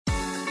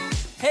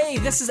Hey,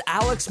 this is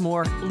Alex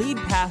Moore, lead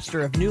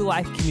pastor of New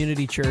Life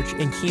Community Church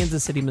in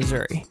Kansas City,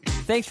 Missouri.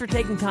 Thanks for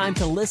taking time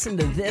to listen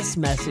to this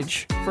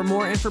message. For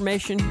more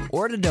information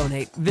or to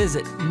donate,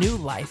 visit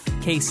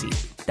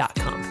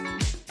newlifekc.com.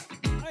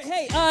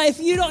 Hey, if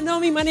you don't know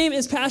me, my name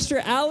is Pastor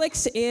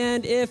Alex,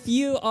 and if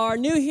you are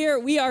new here,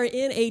 we are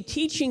in a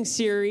teaching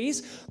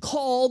series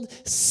called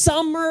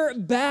Summer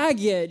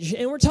Baggage,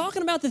 and we're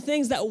talking about the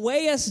things that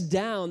weigh us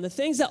down, the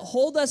things that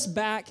hold us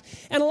back,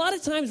 and a lot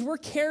of times we're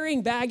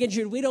carrying baggage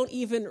and we don't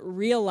even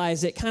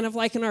realize it, kind of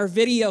like in our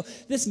video.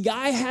 This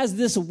guy has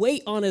this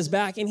weight on his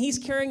back, and he's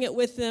carrying it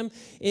with him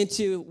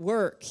into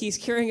work. He's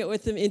carrying it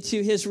with him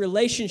into his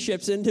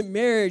relationships, into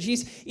marriage.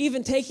 He's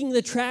even taking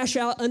the trash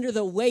out under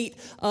the weight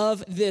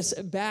of this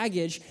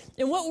baggage.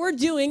 And what we're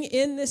doing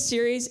in this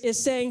series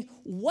is saying,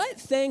 what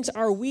things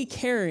are we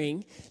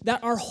carrying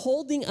that are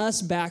holding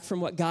us back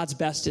from what God's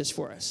best is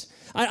for us?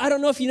 I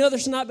don't know if you know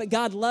this or not, but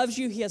God loves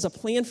you. He has a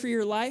plan for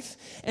your life.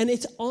 And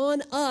it's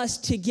on us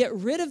to get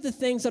rid of the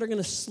things that are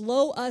going to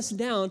slow us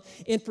down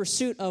in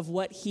pursuit of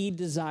what He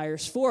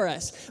desires for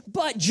us.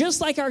 But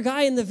just like our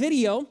guy in the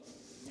video,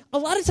 a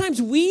lot of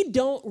times we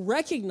don't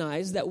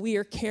recognize that we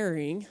are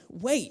carrying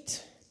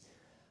weight.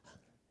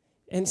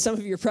 And some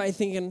of you are probably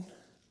thinking,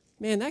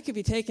 man, that could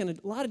be taken a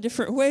lot of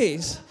different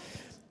ways.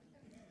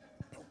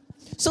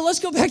 So let's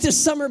go back to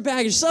summer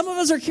baggage. Some of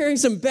us are carrying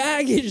some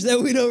baggage that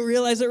we don't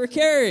realize that we're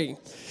carrying.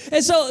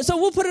 And so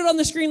we'll put it on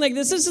the screen like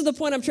this. This is the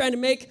point I'm trying to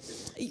make,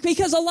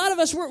 because a lot of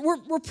us,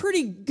 we're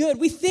pretty good.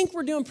 We think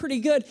we're doing pretty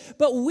good,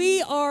 but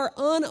we are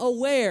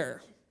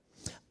unaware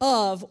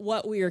of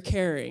what we are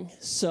carrying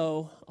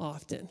so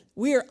often.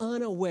 We are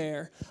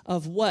unaware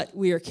of what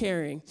we are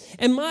carrying.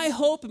 And my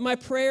hope and my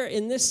prayer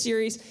in this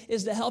series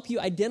is to help you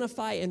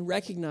identify and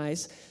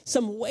recognize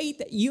some weight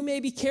that you may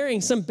be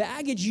carrying, some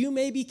baggage you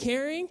may be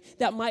carrying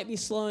that might be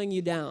slowing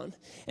you down.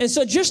 And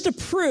so just to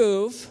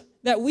prove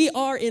that we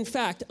are, in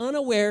fact,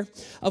 unaware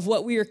of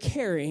what we are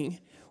carrying,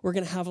 we're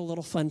going to have a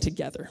little fun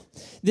together.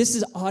 This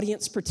is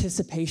audience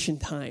participation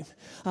time.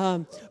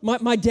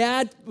 My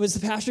dad was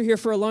the pastor here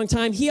for a long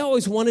time. He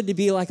always wanted to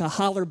be like a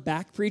holler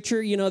back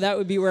preacher. You know, that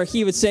would be where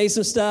he would say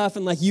some stuff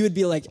and like you would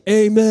be like,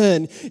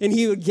 amen. And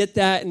he would get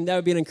that and that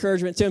would be an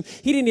encouragement to him.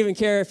 He didn't even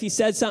care if he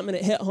said something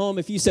and it hit home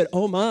if you said,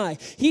 oh my.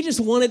 He just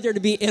wanted there to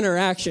be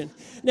interaction.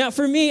 Now,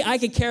 for me, I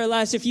could care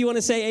less. If you want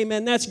to say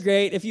amen, that's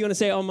great. If you want to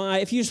say, oh my,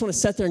 if you just want to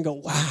sit there and go,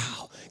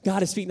 wow.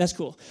 God is speaking, that's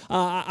cool.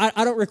 I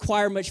don't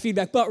require much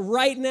feedback, but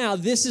right now,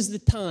 this is the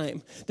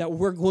time that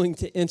we're going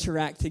to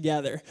interact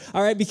together,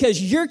 all right?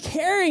 Because you're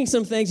carrying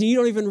some things and you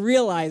don't even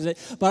realize it,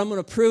 but I'm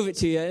going to prove it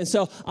to you. And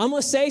so I'm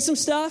going to say some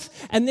stuff,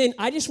 and then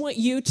I just want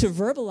you to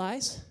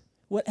verbalize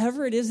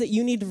whatever it is that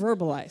you need to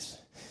verbalize.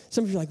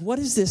 Some of you are like, what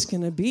is this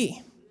going to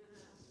be?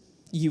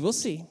 You will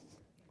see.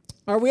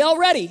 Are we all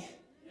ready?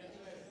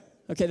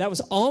 Okay, that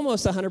was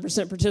almost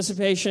 100%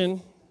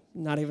 participation,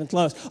 not even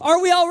close. Are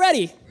we all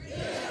ready?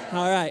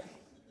 All right.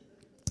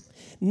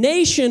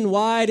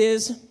 Nationwide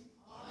is...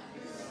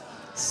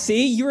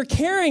 See, you were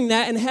carrying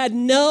that and had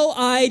no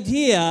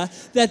idea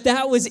that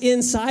that was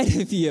inside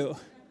of you.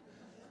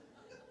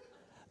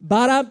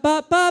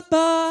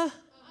 Ba-da-ba-ba-ba.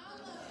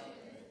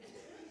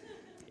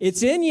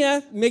 It's in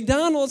you.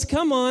 McDonald's,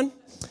 come on.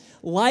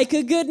 Like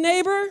a good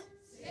neighbor?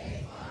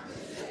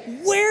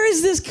 Where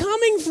is this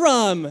coming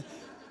from?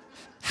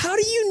 How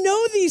do you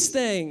know these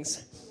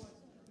things?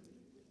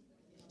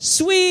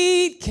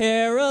 Sweet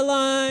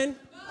Caroline.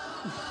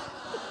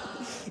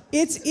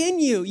 It's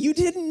in you. You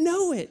didn't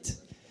know it.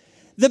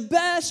 The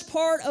best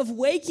part of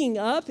waking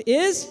up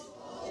is...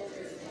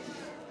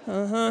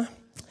 I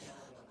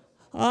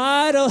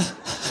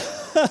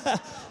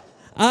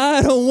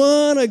don't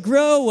want to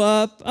grow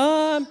up.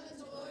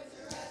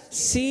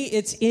 See,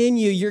 it's in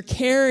you. You're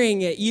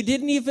carrying it. You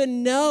didn't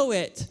even know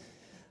it.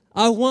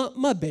 I want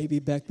my baby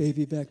back,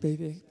 baby back,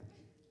 baby.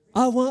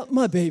 I want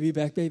my baby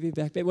back, baby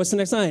back, baby. What's the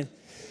next line?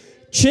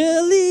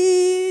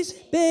 Chili's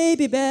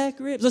baby back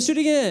ribs. Let's do it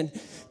again.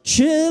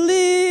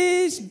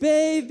 Chili's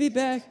baby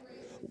back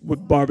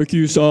with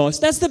barbecue sauce.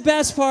 That's the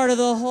best part of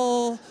the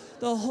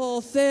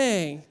whole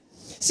thing.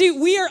 See,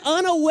 we are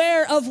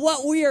unaware of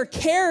what we are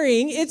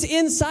carrying. It's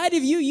inside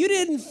of you. You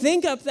didn't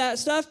think up that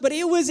stuff, but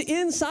it was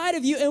inside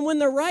of you. And when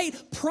the right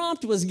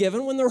prompt was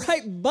given, when the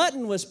right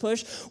button was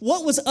pushed,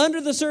 what was under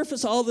the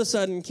surface all of a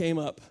sudden came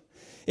up.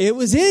 It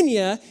was in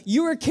you.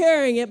 You were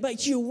carrying it,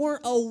 but you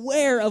weren't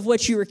aware of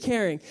what you were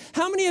carrying.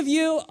 How many of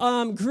you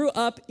grew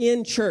up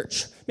in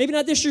church? Maybe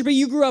not this church, but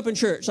you grew up in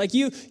church. Like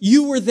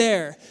you were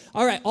there.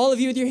 All right, all of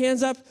you with your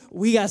hands up,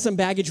 we got some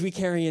baggage we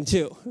carry in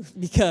too,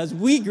 because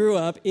we grew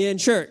up in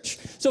church.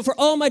 So for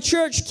all my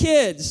church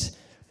kids,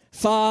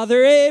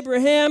 Father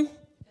Abraham.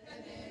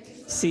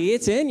 See,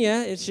 it's in you.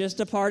 It's just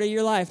a part of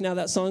your life. Now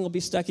that song will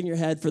be stuck in your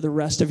head for the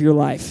rest of your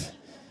life.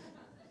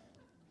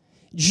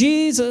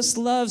 Jesus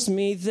loves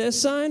me,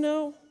 this I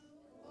know.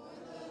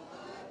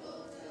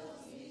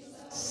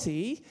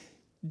 See?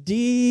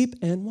 Deep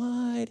and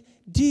wide,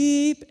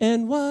 deep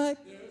and wide.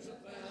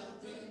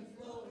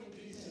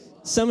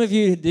 Some of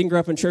you who didn't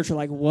grow up in church are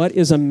like, what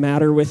is the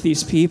matter with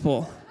these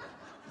people?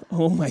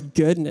 Oh my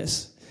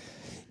goodness.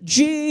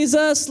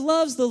 Jesus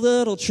loves the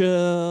little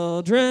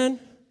children.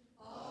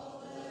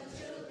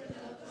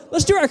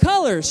 Let's do our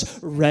colors.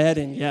 Red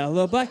and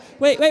yellow, black.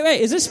 Wait.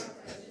 Is this?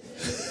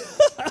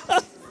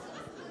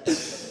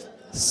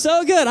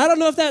 So good. I don't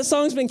know if that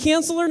song's been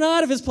canceled or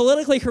not, if it's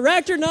politically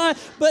correct or not,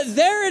 but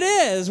there it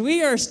is.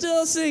 We are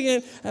still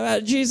singing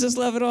about Jesus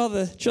loving all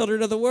the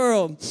children of the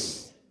world.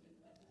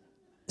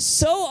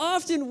 So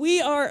often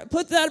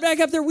put that back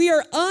up there, we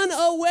are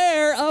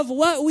unaware of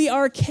what we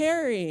are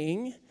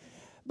carrying.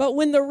 But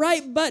when the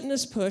right button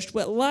is pushed,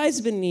 what lies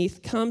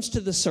beneath comes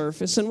to the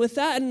surface. And with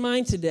that in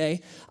mind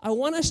today, I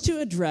want us to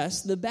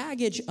address the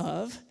baggage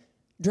of,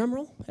 drum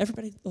roll,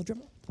 everybody, little drum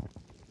roll.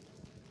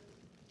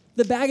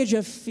 The baggage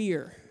of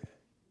fear.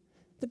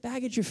 The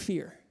baggage of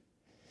fear.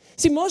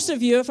 See, most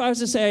of you, if I was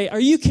to say, are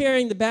you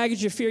carrying the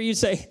baggage of fear? You'd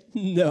say,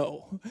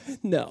 no.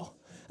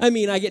 I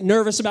mean, I get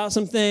nervous about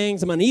some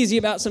things. I'm uneasy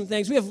about some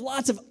things. We have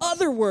lots of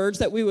other words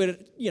that we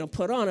would,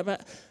 put on it.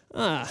 But,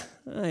 I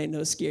ain't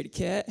no scaredy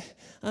cat.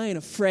 I ain't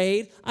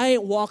afraid. I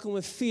ain't walking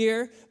with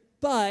fear.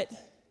 But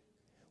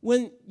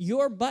when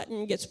your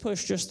button gets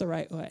pushed just the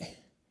right way,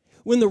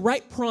 when the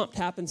right prompt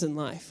happens in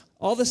life,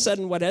 all of a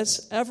sudden, what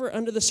is ever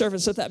under the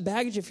surface, if that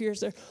baggage of fear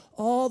is there,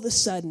 all of a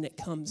sudden it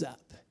comes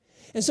up.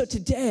 And so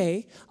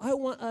today, I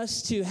want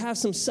us to have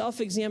some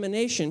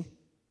self-examination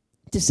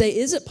to say,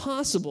 is it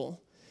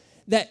possible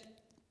that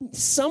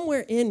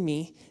somewhere in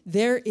me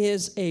there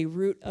is a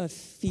root of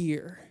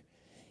fear?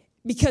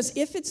 Because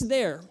if it's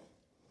there,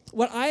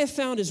 what I have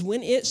found is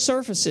when it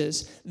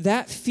surfaces,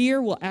 that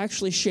fear will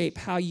actually shape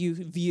how you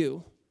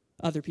view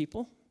other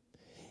people.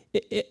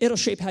 It'll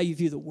shape how you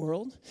view the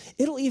world.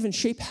 It'll even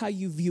shape how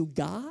you view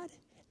God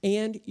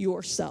and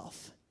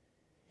yourself.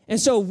 And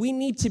so we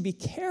need to be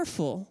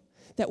careful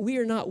that we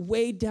are not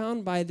weighed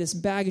down by this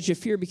baggage of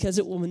fear because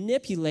it will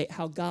manipulate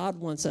how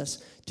God wants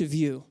us to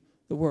view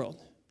the world.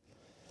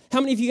 How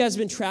many of you guys have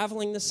been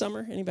traveling this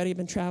summer? Anybody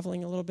been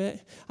traveling a little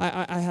bit?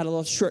 I had a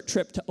little short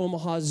trip to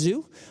Omaha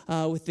Zoo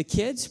with the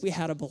kids. We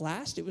had a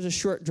blast. It was a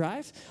short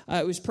drive.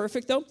 It was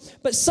perfect, though.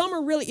 But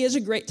summer really is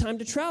a great time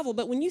to travel.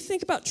 But when you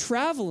think about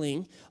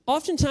traveling,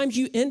 oftentimes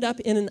you end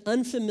up in an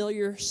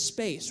unfamiliar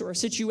space or a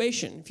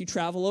situation. If you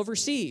travel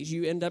overseas,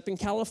 you end up in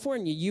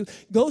California. You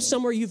go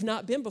somewhere you've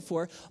not been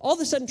before. All of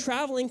a sudden,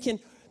 traveling can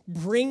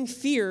bring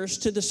fears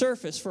to the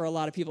surface for a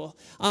lot of people.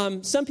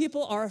 Some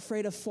people are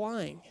afraid of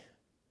flying.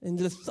 And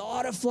the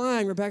thought of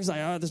flying, Rebecca's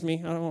like, this is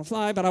me. I don't want to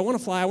fly, but I want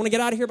to fly. I want to get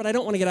out of here, but I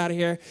don't want to get out of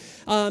here.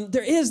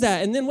 There is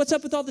that. And then what's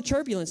up with all the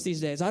turbulence these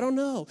days? I don't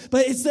know.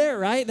 But it's there,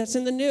 right? That's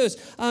in the news.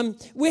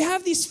 We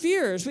have these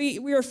fears.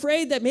 We're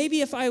afraid that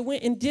maybe if I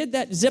went and did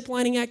that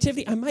ziplining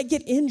activity, I might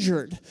get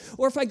injured.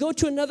 Or if I go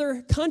to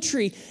another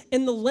country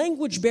and the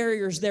language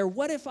barriers there,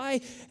 what if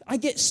I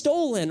get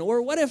stolen?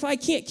 Or what if I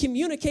can't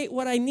communicate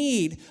what I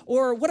need?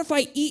 Or what if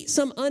I eat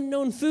some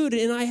unknown food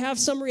and I have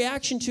some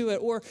reaction to it?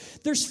 Or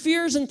there's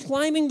fears in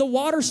climbing the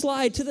water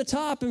slide to the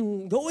top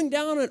and going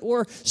down it,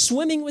 or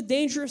swimming with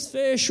dangerous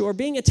fish, or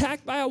being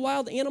attacked by a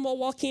wild animal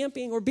while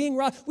camping, or being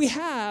robbed. We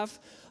have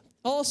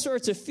all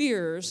sorts of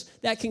fears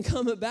that can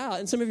come about.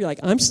 And some of you are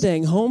like, I'm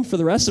staying home for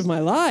the rest of my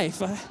life.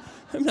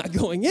 I'm not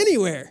going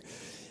anywhere.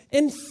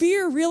 And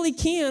fear really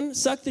can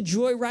suck the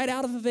joy right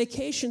out of a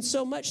vacation,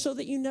 so much so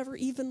that you never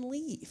even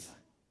leave.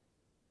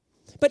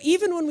 But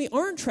even when we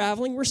aren't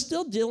traveling, we're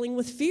still dealing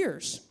with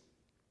fears.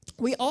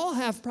 We all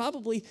have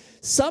probably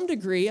some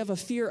degree of a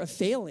fear of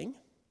failing.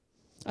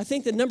 I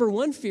think the number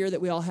one fear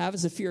that we all have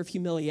is a fear of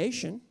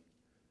humiliation.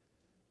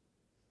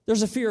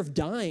 There's a fear of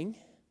dying,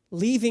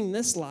 leaving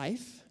this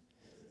life.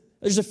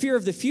 There's a fear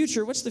of the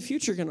future. What's the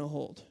future going to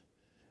hold?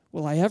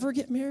 Will I ever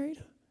get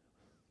married?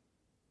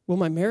 Will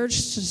my marriage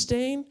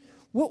sustain?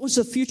 What was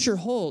the future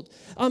hold?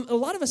 A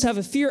lot of us have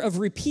a fear of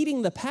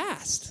repeating the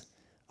past.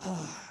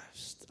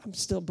 I'm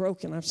still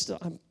broken.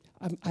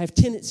 I have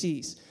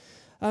tendencies.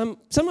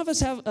 Some of us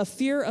have a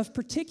fear of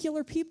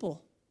particular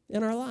people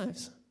in our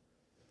lives.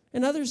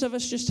 And others of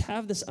us just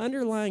have this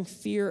underlying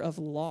fear of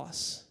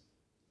loss.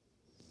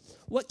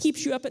 What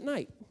keeps you up at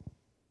night?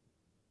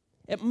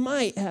 It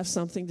might have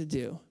something to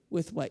do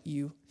with what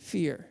you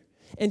fear.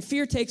 And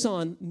fear takes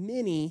on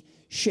many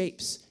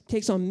shapes,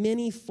 takes on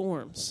many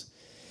forms.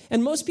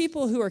 And most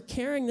people who are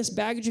carrying this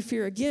baggage of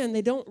fear, again,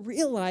 they don't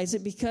realize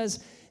it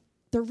because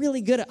they're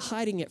really good at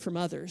hiding it from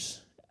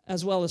others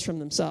as well as from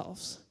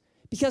themselves.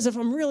 Because if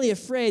I'm really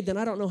afraid, then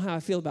I don't know how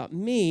I feel about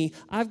me.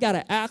 I've got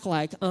to act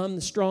like I'm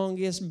the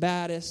strongest,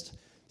 baddest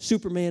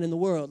Superman in the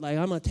world. Like,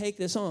 I'm going to take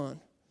this on.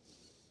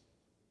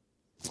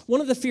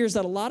 One of the fears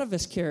that a lot of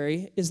us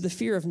carry is the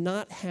fear of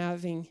not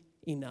having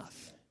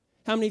enough.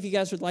 How many of you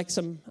guys would like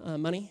some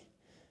money?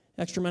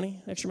 Extra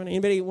money?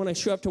 Anybody want to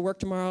show up to work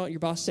tomorrow? Your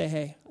boss say,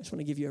 hey, I just want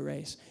to give you a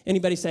raise.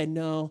 Anybody say,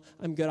 no,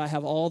 I'm good. I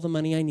have all the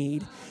money I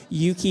need.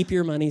 You keep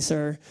your money,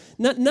 sir.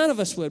 None of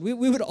us would. We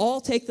would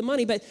all take the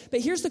money. But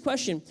here's the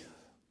question.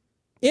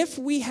 if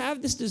we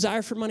have this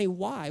desire for money,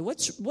 why?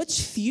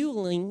 What's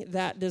fueling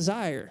that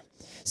desire?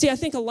 See, I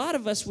think a lot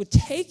of us would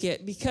take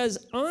it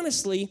because,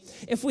 honestly,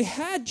 if we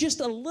had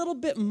just a little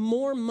bit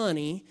more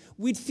money,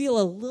 we'd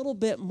feel a little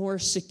bit more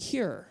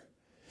secure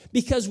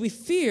because we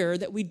fear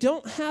that we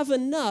don't have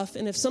enough,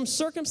 and if some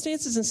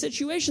circumstances and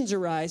situations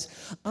arise,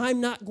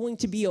 I'm not going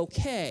to be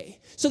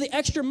okay. So the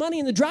extra money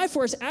and the drive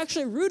for us is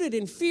actually rooted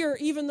in fear,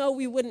 even though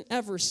we wouldn't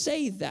ever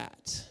say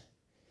that.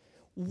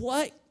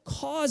 What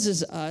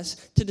causes us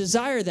to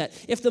desire that?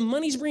 If the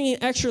money's bringing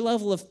an extra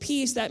level of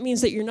peace, that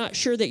means that you're not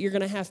sure that you're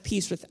going to have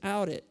peace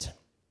without it.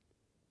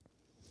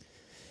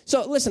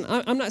 So listen,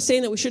 I'm not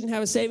saying that we shouldn't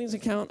have a savings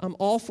account. I'm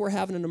all for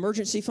having an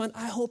emergency fund.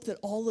 I hope that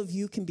all of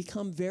you can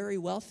become very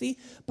wealthy,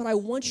 but I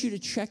want you to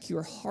check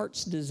your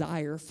heart's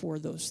desire for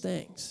those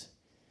things.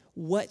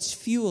 What's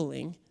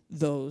fueling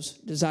those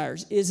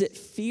desires? Is it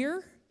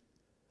fear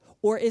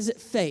or is it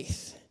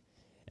faith?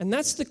 And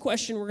that's the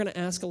question we're going to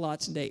ask a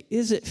lot today.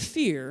 Is it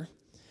fear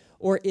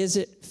or is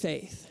it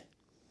faith?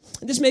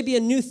 And this may be a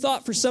new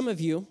thought for some of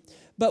you,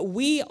 but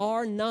we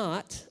are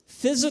not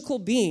physical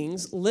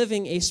beings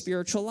living a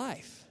spiritual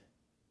life.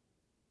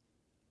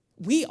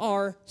 We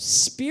are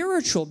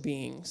spiritual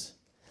beings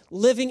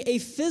living a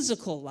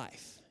physical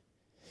life.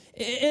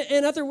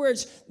 In other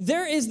words,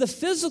 there is the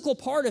physical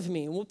part of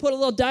me. We'll put a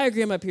little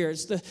diagram up here.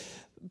 It's the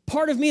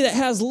part of me that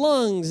has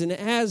lungs, and it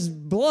has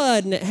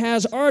blood, and it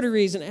has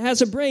arteries, and it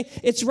has a brain.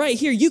 It's right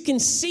here. You can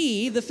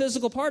see the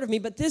physical part of me,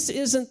 but this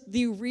isn't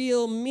the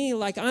real me.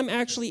 Like, I'm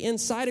actually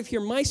inside of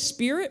here. My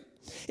spirit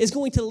is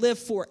going to live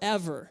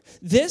forever.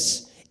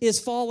 This is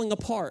falling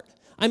apart.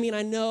 I mean,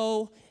 I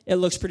know it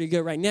looks pretty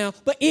good right now,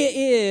 but it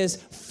is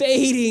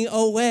fading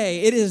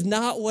away. It is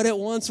not what it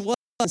once was.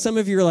 Some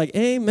of you are like,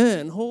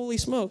 amen, holy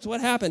smokes,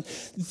 what happened?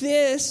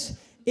 This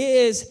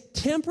is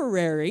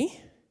temporary,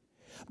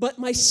 but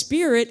my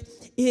spirit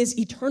is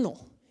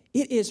eternal.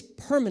 It is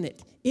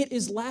permanent. It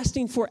is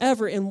lasting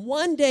forever. And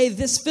one day,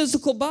 this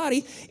physical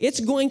body, it's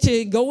going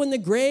to go in the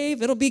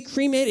grave. It'll be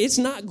cremated. It's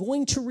not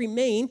going to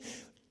remain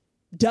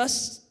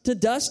dust to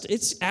dust.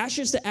 It's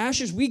ashes to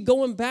ashes. We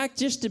going back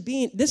just to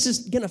being, this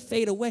is going to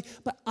fade away.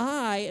 But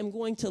I am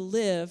going to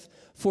live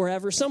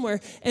forever somewhere.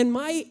 And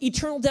my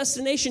eternal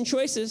destination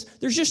choices,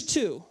 there's just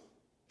two.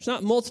 There's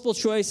not multiple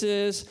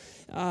choices.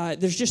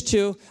 There's just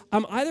two.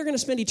 I'm either going to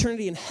spend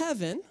eternity in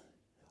heaven,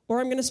 or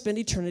I'm going to spend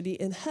eternity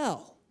in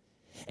hell.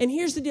 And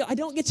here's the deal. I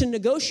don't get to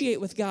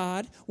negotiate with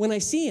God when I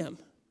see him.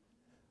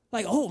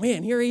 Like, oh,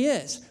 man, here he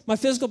is. My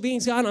physical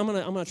being's God, and I'm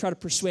going to try to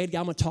persuade God.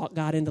 I'm going to talk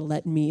God into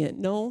letting me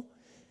in. No,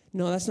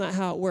 that's not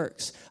how it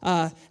works.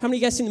 How many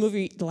of you guys seen the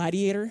movie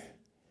Gladiator?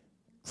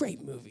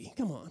 Great movie.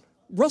 Come on.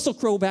 Russell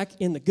Crowe back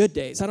in the good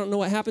days. I don't know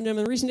what happened to him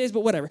in the recent days,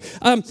 but whatever.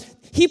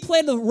 He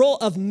played the role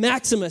of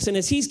Maximus, and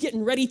as he's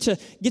getting ready to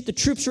get the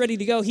troops ready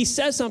to go, he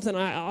says something,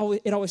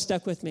 it always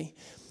stuck with me.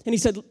 And he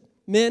said,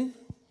 men,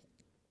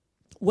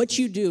 what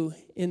you do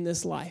in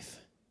this life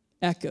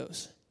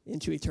echoes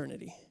into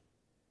eternity.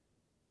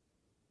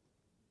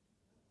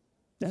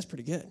 That's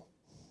pretty good.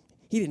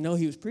 He didn't know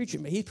he was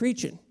preaching, but he's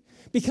preaching.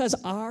 Because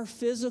our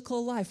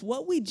physical life,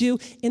 what we do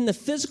in the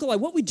physical life,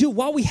 what we do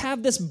while we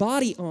have this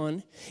body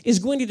on, is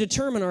going to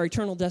determine our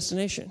eternal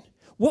destination.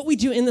 What we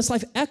do in this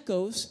life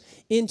echoes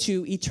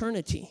into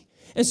eternity.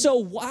 And so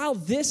while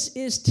this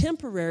is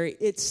temporary,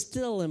 it's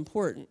still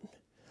important.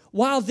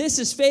 While this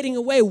is fading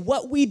away,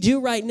 what we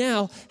do right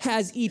now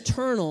has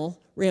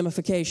eternal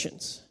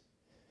ramifications.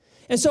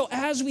 And so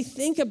as we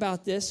think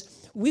about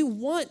this, we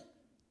want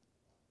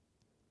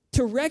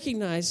to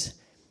recognize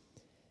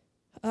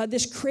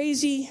this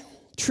crazy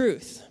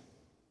truth.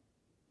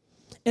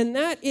 And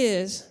that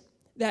is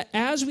that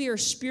as we are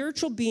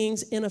spiritual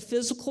beings in a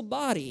physical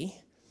body,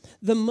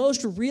 the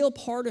most real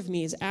part of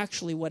me is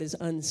actually what is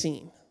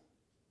unseen.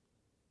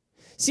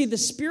 See, the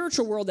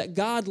spiritual world that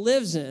God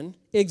lives in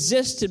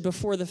existed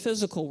before the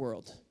physical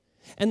world.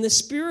 And the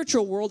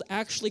spiritual world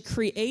actually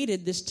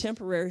created this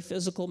temporary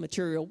physical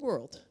material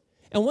world.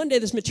 And one day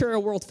this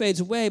material world fades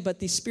away, but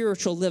the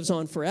spiritual lives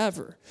on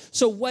forever.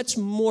 So what's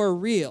more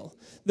real,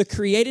 the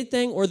created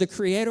thing or the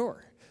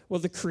creator? Well,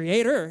 the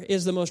creator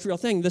is the most real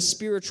thing, the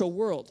spiritual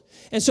world.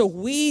 And so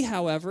we,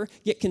 however,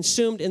 get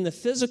consumed in the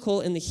physical,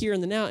 in the here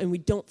and the now, and we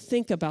don't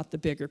think about the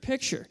bigger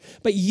picture.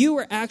 But you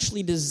are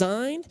actually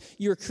designed,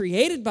 you're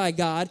created by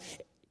God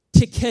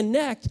to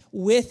connect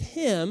with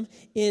him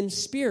in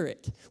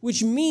spirit,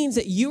 which means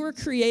that you were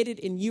created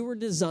and you were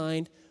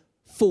designed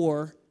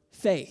for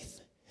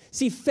faith.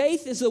 See,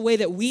 faith is the way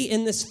that we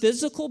in this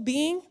physical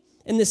being,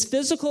 in this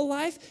physical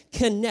life,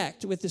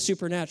 connect with the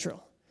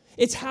supernatural.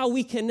 It's how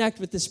we connect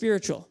with the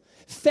spiritual.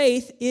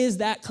 Faith is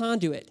that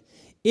conduit.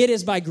 It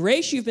is by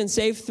grace you've been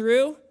saved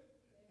through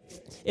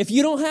If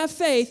you don't have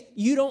faith,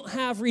 you don't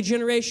have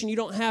regeneration, you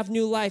don't have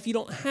new life, you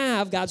don't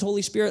have God's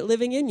Holy Spirit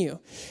living in you.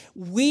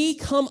 We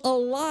come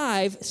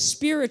alive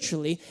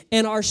spiritually,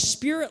 and our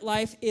spirit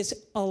life is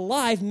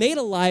alive, made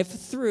alive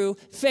through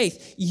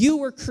faith. You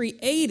were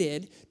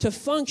created to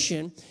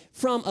function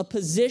from a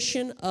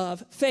position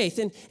of faith.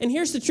 And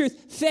here's the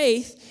truth.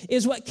 Faith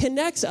is what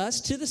connects us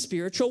to the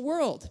spiritual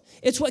world.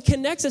 It's what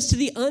connects us to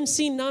the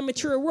unseen,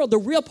 non-material world. The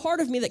real part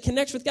of me that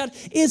connects with God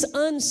is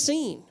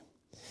unseen.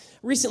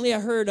 Recently, I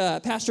heard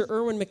Pastor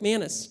Erwin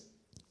McManus.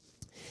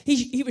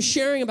 He was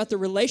sharing about the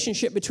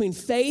relationship between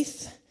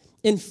faith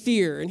and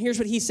fear. And here's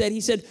what he said.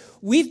 He said,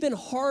 we've been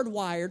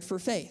hardwired for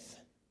faith.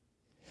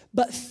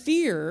 But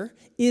fear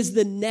is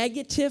the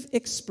negative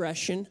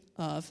expression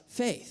of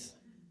faith.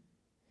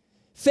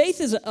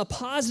 Faith is a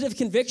positive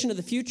conviction of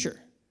the future.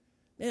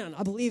 Man,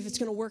 I believe it's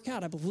going to work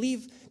out. I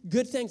believe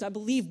good things. I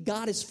believe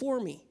God is for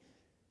me.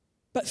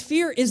 But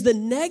fear is the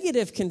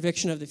negative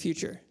conviction of the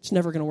future. It's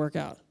never going to work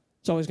out.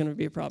 It's always going to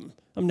be a problem.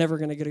 I'm never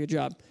going to get a good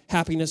job.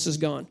 Happiness is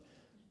gone.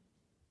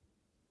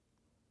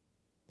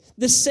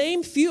 The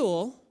same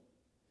fuel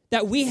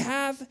that we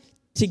have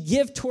to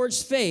give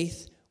towards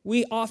faith,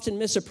 we often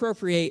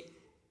misappropriate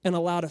and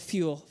allow to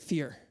fuel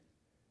fear.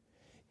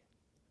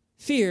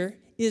 Fear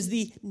is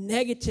the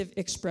negative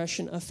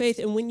expression of faith.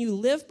 And when you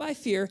live by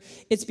fear,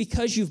 it's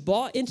because you've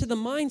bought into the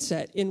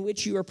mindset in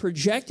which you are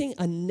projecting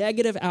a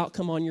negative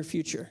outcome on your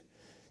future.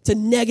 It's a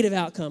negative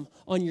outcome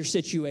on your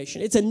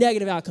situation. It's a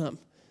negative outcome.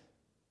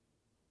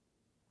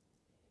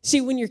 See,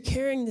 when you're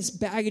carrying this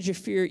baggage of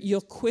fear,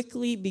 you'll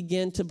quickly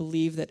begin to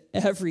believe that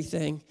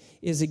everything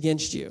is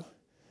against you.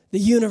 The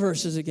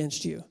universe is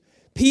against you.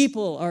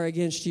 People are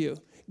against you.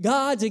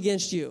 God's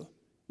against you.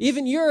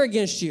 Even you're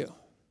against you.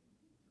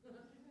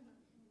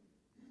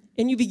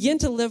 And you begin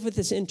to live with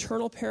this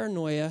internal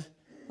paranoia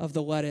of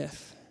the what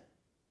if.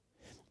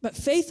 But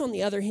faith, on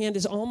the other hand,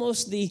 is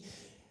almost the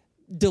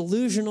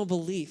delusional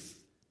belief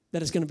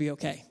that it's going to be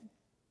okay.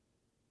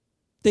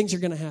 Things are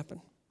going to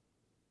happen.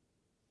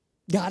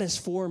 God is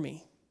for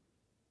me.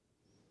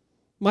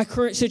 My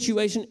current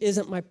situation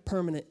isn't my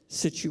permanent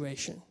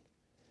situation.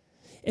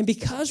 And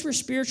because we're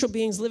spiritual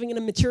beings living in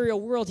a material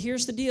world,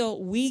 here's the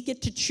deal. We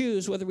get to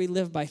choose whether we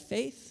live by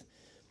faith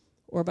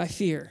or by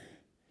fear.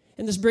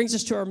 And this brings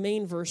us to our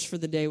main verse for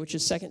the day, which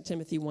is 2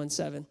 Timothy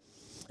 1:7. And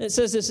it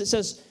says this. It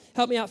says,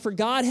 help me out. For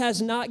God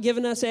has not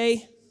given us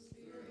He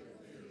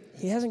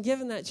hasn't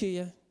given that to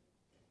you.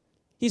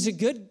 He's a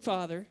good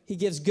Father. He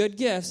gives good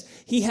gifts.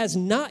 He has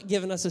not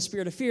given us a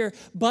spirit of fear,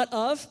 but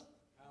of,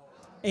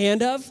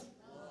 and of,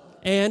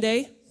 and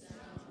a.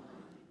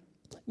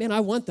 Man,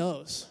 I want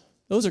those.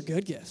 Those are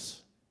good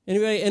gifts.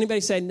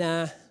 Anybody say,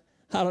 nah,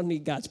 I don't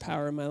need God's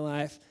power in my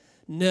life.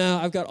 No,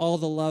 I've got all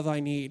the love I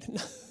need.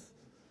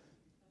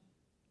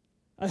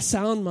 A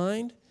sound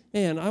mind?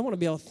 Man, I want to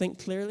be able to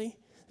think clearly.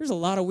 There's a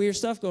lot of weird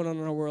stuff going on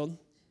in our world.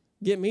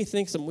 Get me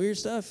think some weird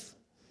stuff.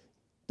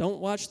 Don't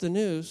watch the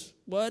news.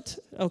 What?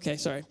 Okay,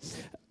 sorry.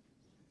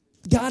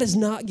 God has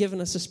not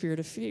given us a spirit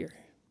of fear.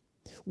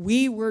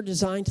 We were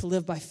designed to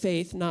live by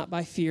faith, not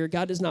by fear.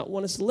 God does not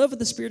want us to live with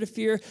the spirit of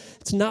fear.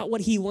 It's not what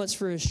He wants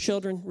for His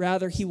children.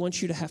 Rather, He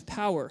wants you to have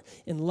power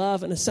and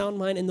love and a sound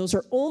mind, and those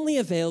are only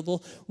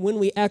available when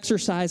we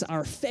exercise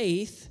our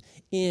faith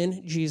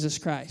in Jesus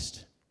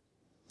Christ.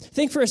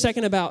 Think for a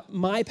second about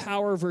my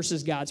power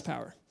versus God's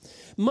power.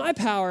 My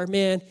power,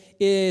 man,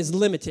 is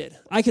limited.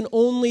 I can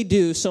only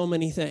do so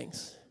many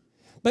things.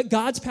 But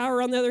God's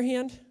power, on the other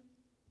hand,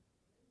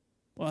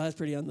 well, that's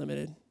pretty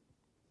unlimited.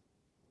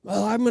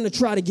 Well, I'm going to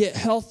try to get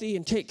healthy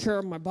and take care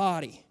of my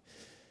body.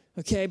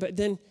 Okay, but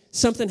then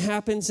something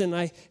happens and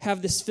I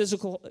have this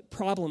physical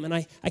problem and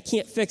I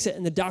can't fix it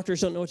and the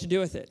doctors don't know what to do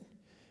with it.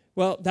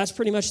 Well, that's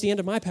pretty much the end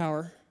of my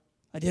power.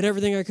 I did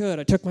everything I could.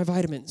 I took my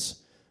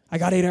vitamins. I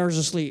got 8 hours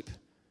of sleep.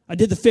 I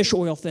did the fish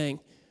oil thing.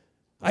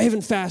 I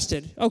even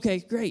fasted. Okay,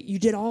 great. You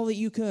did all that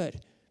you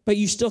could, but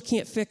you still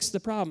can't fix the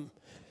problem.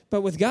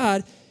 But with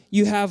God,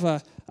 you have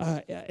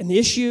an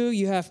issue,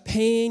 you have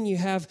pain, you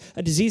have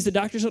a disease the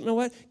doctors don't know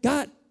what.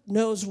 God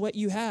knows what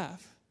you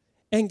have,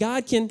 and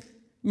God can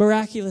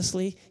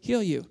miraculously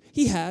heal you.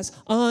 He has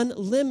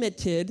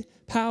unlimited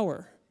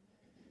power.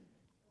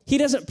 He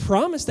doesn't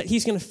promise that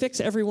He's going to fix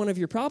every one of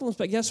your problems,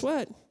 but guess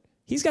what?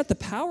 He's got the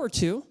power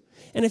to,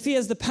 and if He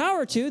has the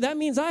power to, that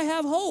means I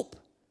have hope.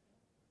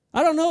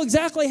 I don't know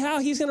exactly how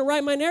He's going to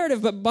write my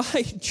narrative, but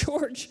by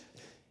George,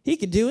 He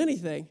could do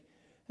anything.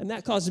 And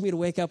that causes me to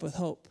wake up with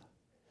hope.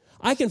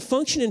 I can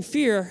function in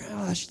fear.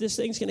 Gosh, this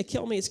thing's going to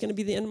kill me. It's going to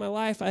be the end of my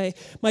life.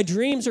 My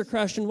dreams are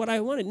crushed and what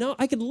I wanted. No,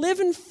 I could live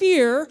in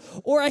fear,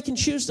 or I can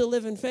choose to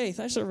live in faith.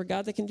 I serve a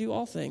God that can do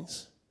all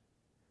things.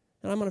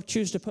 And I'm going to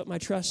choose to put my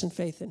trust and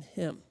faith in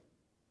Him.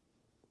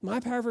 My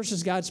power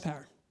versus God's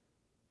power.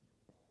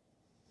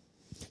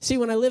 See,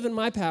 when I live in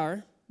my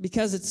power,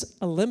 because it's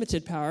a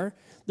limited power,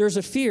 there's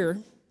a fear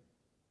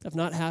of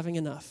not having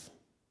enough.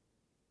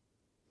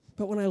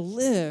 But when I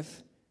live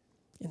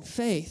in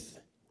faith,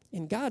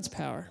 in God's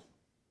power,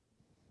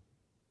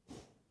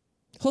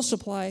 He'll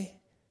supply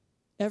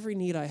every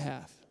need I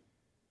have.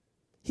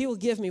 he will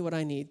give me what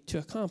I need to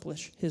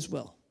accomplish his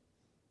will.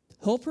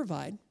 He'll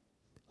provide,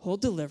 he'll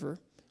deliver,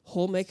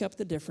 he'll make up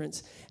the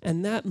difference,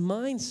 and that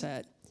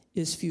mindset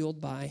is fueled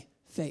by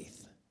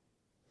faith.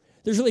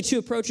 There's really two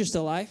approaches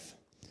to life.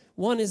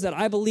 One is that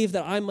I believe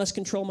that I must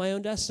control my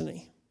own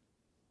destiny.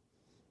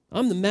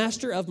 I'm the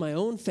master of my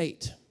own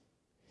fate.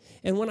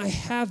 And when I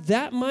have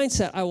that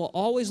mindset, I will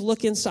always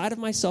look inside of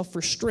myself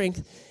for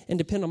strength and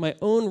depend on my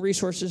own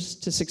resources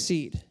to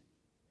succeed.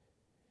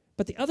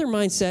 But the other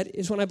mindset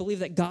is when I believe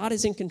that God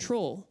is in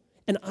control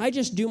and I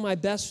just do my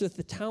best with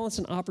the talents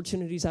and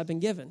opportunities I've been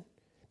given.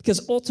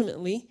 Because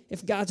ultimately,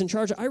 if God's in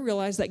charge, I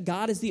realize that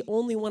God is the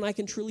only one I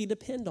can truly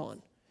depend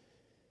on.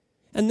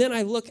 And then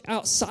I look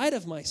outside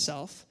of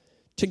myself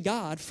to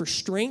God for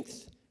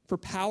strength, for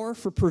power,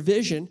 for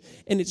provision,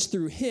 and it's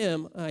through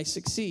him I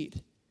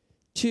succeed.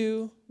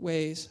 Two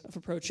ways of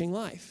approaching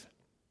life.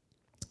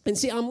 And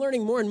see, I'm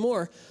learning more and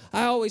more.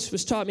 I always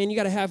was taught, man, you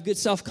got to have good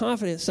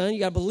self-confidence, son. You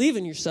got to believe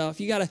in yourself.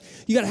 You got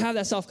to have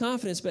that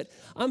self-confidence. But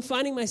I'm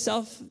finding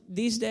myself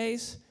these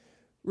days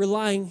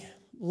relying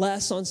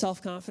less on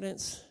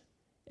self-confidence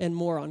and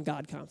more on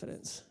God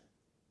confidence.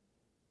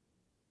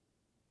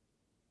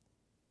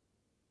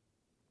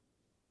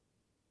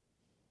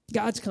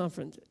 God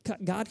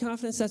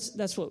confidence,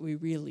 that's what we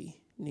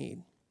really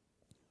need.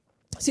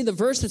 See, the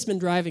verse that's been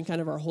driving kind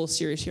of our whole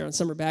series here on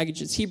Summer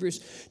Baggage is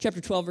Hebrews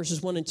chapter 12,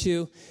 verses 1 and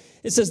 2.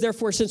 It says,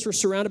 therefore, since we're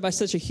surrounded by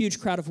such a huge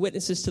crowd of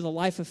witnesses to the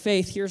life of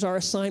faith, here's our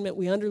assignment.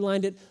 We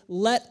underlined it.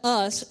 Let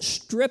us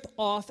strip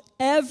off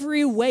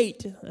every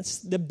weight, that's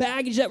the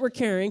baggage that we're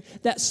carrying,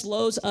 that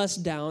slows us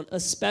down,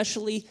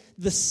 especially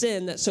the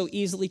sin that so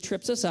easily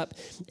trips us up.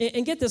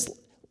 And get this,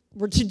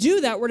 we're to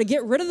do that, we're to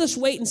get rid of this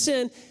weight and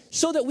sin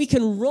so that we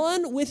can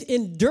run with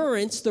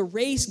endurance the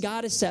race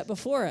God has set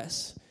before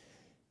us.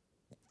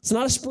 It's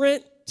not a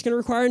sprint. It's going to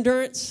require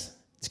endurance.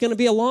 It's going to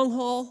be a long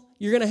haul.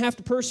 You're going to have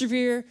to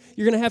persevere.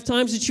 You're going to have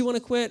times that you want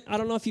to quit. I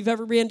don't know if you've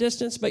ever ran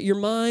distance, but your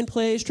mind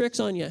plays tricks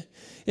on you.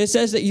 It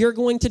says that you're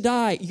going to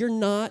die. You're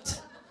not.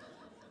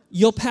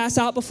 You'll pass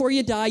out before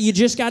you die. You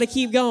just got to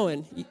keep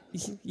going.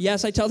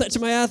 Yes, I tell that to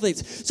my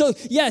athletes. So,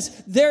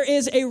 yes, there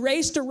is a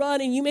race to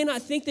run, and you may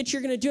not think that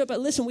you're going to do it, but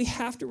listen, we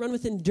have to run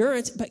with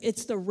endurance, but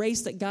it's the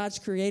race that God's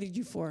created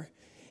you for,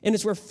 and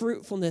it's where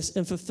fruitfulness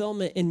and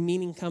fulfillment and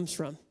meaning comes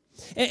from.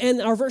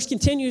 And our verse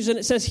continues, and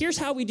it says, here's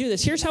how we do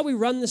this. Here's how we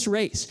run this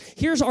race.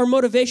 Here's our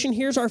motivation.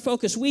 Here's our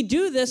focus. We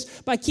do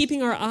this by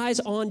keeping our eyes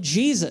on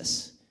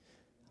Jesus.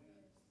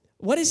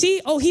 What is he?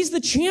 Oh, he's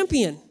the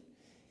champion.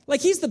 Like,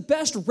 he's the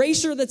best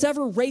racer that's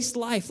ever raced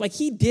life. Like,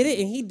 he did it,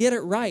 and he did it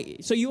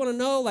right. So you want to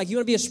know, like, you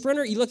want to be a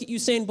sprinter? You look at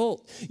Usain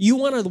Bolt. You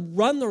want to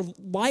run the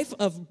life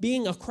of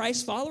being a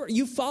Christ follower?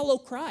 You follow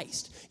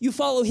Christ. You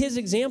follow his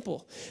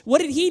example.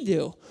 What did he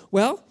do?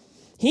 Well,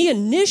 he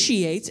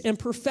initiates and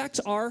perfects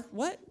our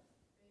what?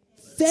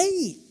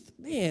 Faith.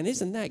 Man,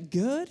 isn't that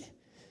good?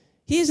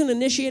 He isn't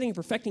initiating and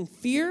perfecting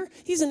fear.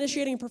 He's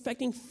initiating and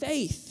perfecting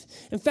faith.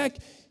 In fact,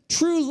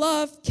 true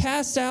love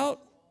casts out.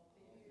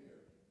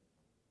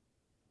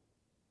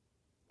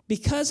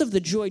 Because of the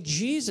joy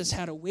Jesus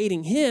had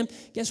awaiting him,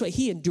 guess what?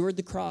 He endured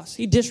the cross.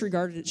 He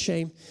disregarded its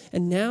shame.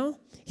 And now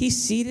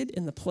he's seated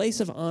in the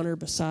place of honor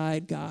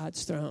beside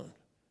God's throne.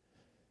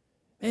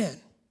 Man,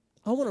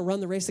 I want to run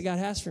the race that God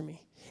has for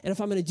me. And if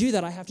I'm going to do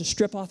that, I have to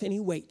strip off any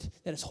weight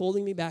that is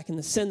holding me back and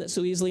the sin that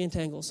so easily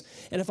entangles.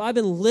 And if I've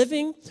been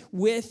living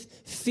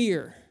with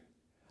fear,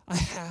 I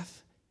have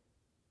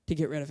to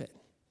get rid of it.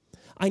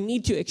 I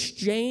need to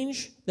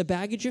exchange the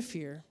baggage of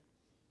fear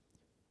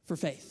for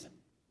faith.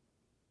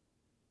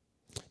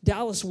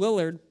 Dallas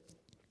Willard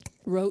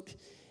wrote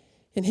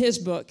in his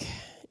book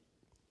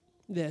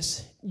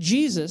this: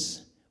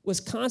 Jesus was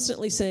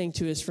constantly saying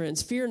to his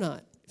friends, fear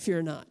not,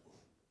 fear not.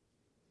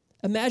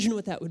 Imagine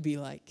what that would be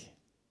like.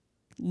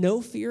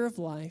 No fear of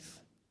life,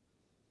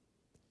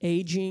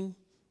 aging,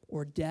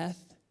 or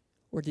death,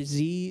 or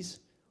disease,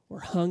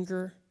 or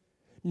hunger.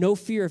 No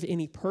fear of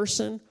any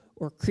person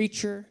or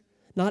creature,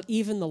 not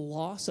even the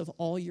loss of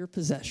all your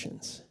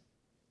possessions.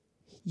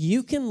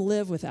 You can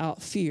live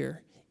without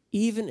fear,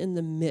 even in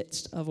the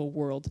midst of a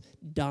world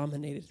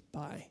dominated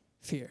by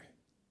fear.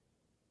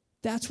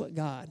 That's what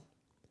God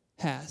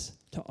has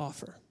to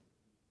offer.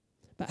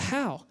 But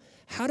how?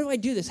 How do I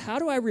do this? How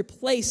do I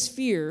replace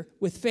fear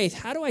with faith?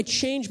 How do I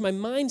change my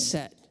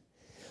mindset?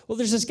 Well,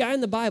 there's this guy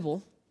in the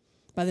Bible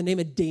by the name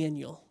of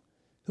Daniel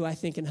who I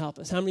think can help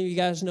us. How many of you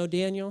guys know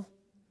Daniel?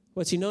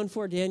 What's he known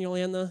for? Daniel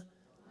and the...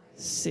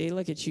 See,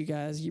 look at you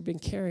guys. You've been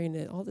carrying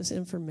it, all this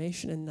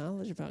information and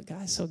knowledge about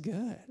God. So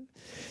good.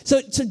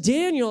 So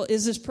Daniel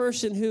is this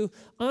person who,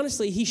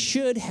 honestly, he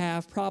should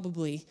have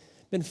probably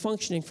been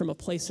functioning from a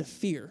place of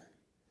fear.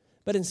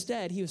 But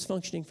instead, he was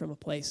functioning from a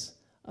place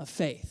of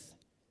faith.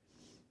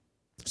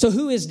 So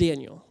who is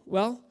Daniel?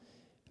 Well,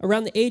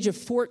 around the age of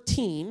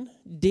 14,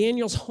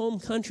 Daniel's home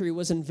country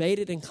was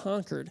invaded and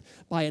conquered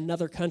by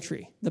another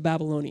country, the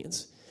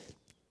Babylonians.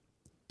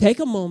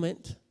 Take a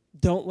moment.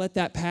 Don't let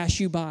that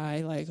pass you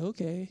by like,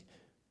 okay.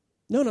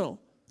 No.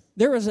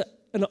 There was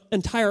an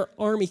entire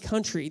army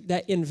country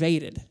that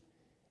invaded,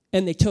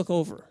 and they took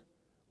over.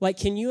 Like,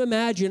 can you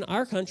imagine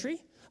our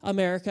country,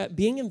 America,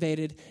 being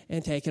invaded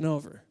and taken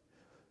over?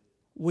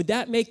 Would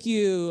that make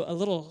you a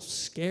little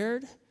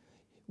scared?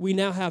 We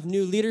now have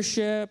new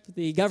leadership.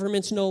 The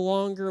government's no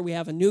longer. We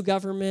have a new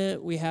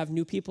government. We have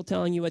new people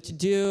telling you what to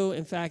do.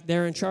 In fact,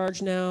 they're in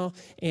charge now,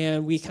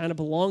 and we kind of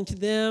belong to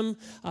them.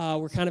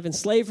 We're kind of in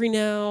slavery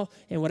now,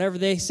 and whatever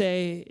they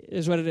say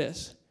is what it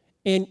is.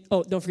 And,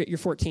 oh, don't forget, you're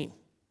 14.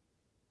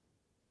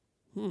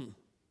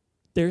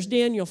 There's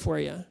Daniel for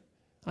you.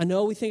 I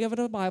know we think of it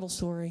as a Bible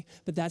story,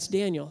 but that's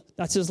Daniel.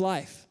 That's his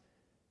life.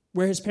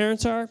 Where his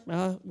parents are,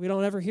 we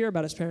don't ever hear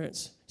about his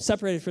parents.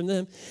 Separated from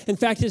them. In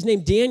fact, his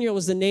name Daniel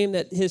was the name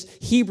that his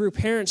Hebrew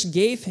parents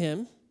gave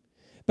him.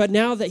 But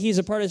now that he's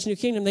a part of this new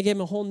kingdom, they gave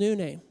him a whole new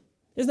name.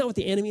 Isn't that what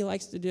the enemy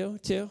likes to do,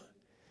 too?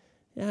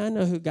 Yeah, I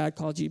know who God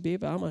called you to be,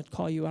 but I'm going to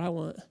call you what I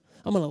want.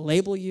 I'm going to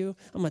label you.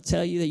 I'm going to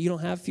tell you that you don't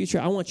have a future.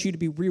 I want you to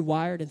be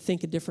rewired and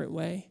think a different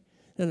way.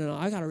 No.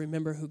 I got to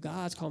remember who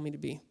God's called me to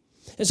be.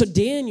 And so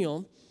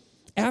Daniel,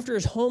 after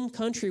his home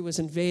country was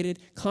invaded,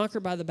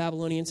 conquered by the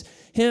Babylonians,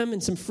 him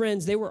and some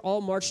friends, they were all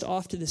marched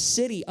off to the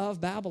city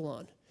of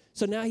Babylon.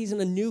 So now he's in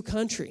a new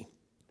country.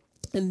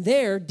 And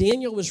there,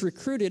 Daniel was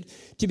recruited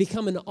to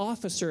become an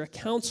officer, a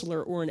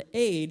counselor, or an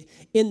aide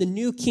in the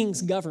new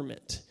king's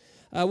government.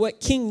 What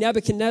King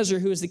Nebuchadnezzar,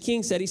 who was the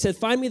king, said, he said,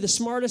 find me the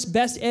smartest,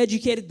 best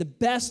educated, the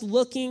best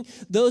looking,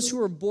 those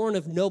who are born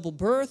of noble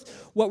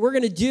birth. What we're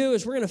going to do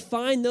is we're going to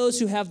find those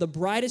who have the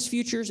brightest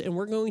futures, and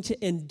we're going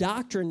to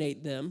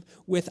indoctrinate them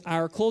with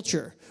our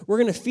culture. We're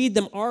going to feed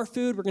them our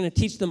food. We're going to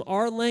teach them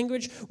our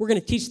language. We're going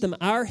to teach them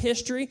our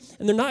history.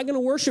 And they're not going to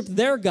worship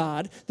their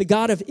God, the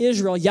God of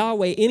Israel,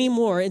 Yahweh,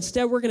 anymore.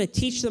 Instead, we're going to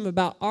teach them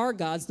about our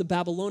gods, the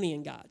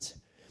Babylonian gods.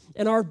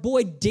 And our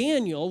boy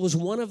Daniel was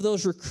one of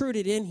those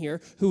recruited in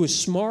here who was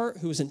smart,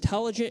 who was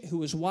intelligent, who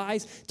was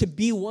wise to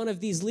be one of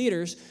these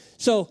leaders.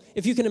 So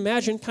if you can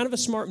imagine, kind of a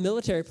smart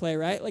military play,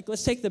 right? Like,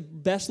 let's take the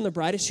best and the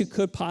brightest who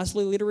could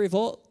possibly lead a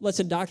revolt. Let's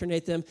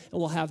indoctrinate them, and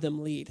we'll have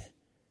them lead.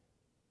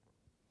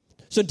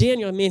 So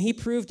Daniel, he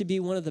proved to be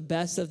one of the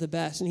best of the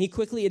best, and he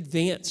quickly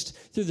advanced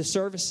through the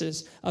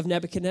services of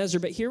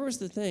Nebuchadnezzar. But here was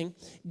the thing.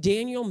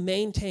 Daniel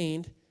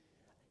maintained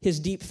his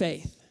deep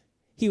faith.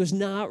 He was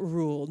not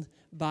ruled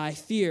by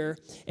fear,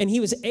 and he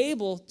was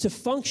able to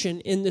function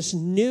in this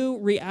new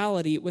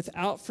reality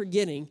without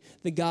forgetting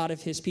the God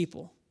of his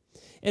people.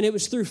 And it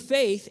was through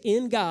faith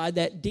in God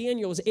that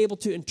Daniel was able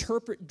to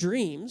interpret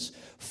dreams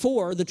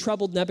for the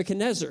troubled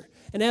Nebuchadnezzar.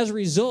 And as a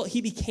result, he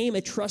became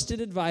a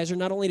trusted advisor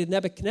not only to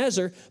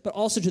Nebuchadnezzar, but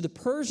also to the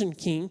Persian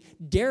king,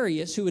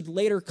 Darius, who would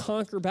later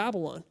conquer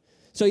Babylon.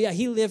 So yeah,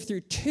 he lived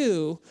through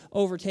 2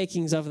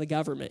 overtakings of the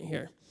government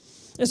here.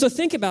 And so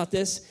think about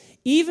this.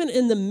 Even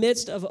in the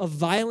midst of a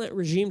violent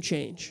regime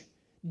change,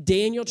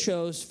 Daniel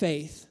chose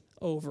faith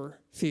over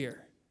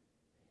fear.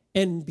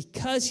 And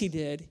because he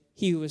did,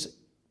 he was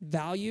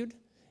valued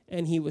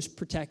and he was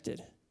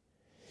protected.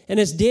 And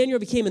as Daniel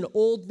became an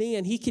old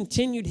man, he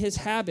continued his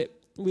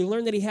habit. We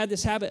learned that he had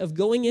this habit of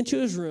going into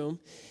his room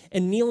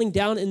and kneeling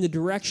down in the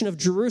direction of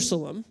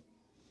Jerusalem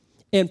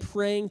and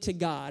praying to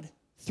God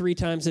 3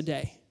 times a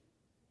day.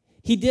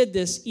 He did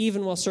this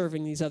even while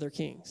serving these other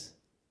kings.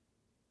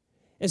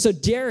 And so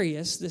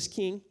Darius, this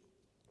king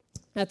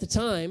at the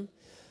time,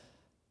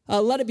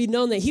 let it be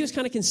known that he was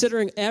kind of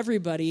considering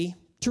everybody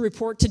to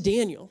report to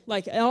Daniel.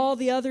 Like all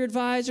the other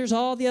advisors,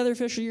 all the other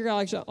officials, you're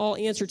guys all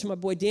answer to my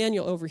boy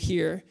Daniel over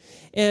here.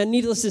 And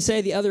needless to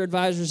say, the other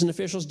advisors and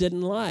officials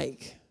didn't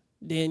like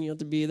Daniel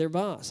to be their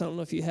boss. I don't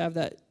know if you have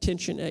that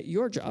tension at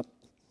your job.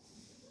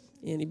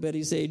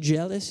 Anybody say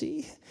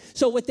jealousy?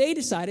 So what they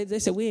decided, they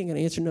said, we ain't going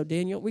to answer no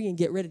Daniel. We're going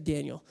to get rid of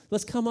Daniel.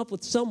 Let's come up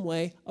with some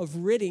way of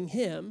ridding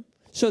him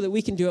so that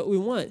we can do what we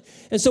want.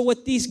 And so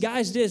what these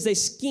guys did is they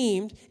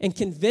schemed and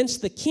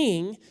convinced the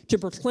king to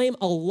proclaim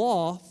a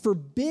law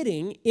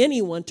forbidding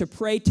anyone to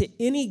pray to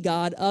any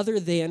god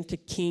other than to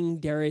King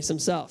Darius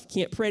himself.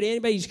 Can't pray to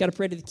anybody, you just got to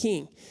pray to the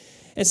king.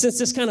 And since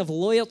this kind of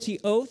loyalty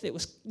oath, it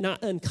was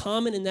not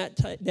uncommon in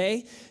that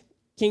day,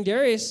 King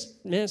Darius,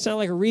 it sounded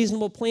like a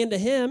reasonable plan to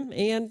him,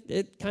 and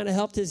it kind of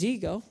helped his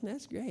ego.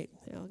 That's great.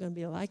 They're all going to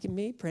be liking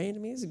me, praying to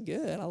me. This is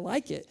good. I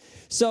like it.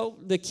 So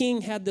the king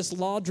had this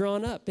law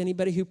drawn up.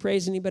 Anybody who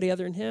prays anybody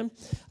other than him,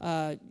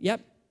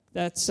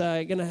 that's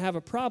going to have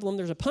a problem.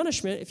 There's a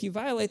punishment. If you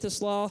violate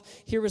this law,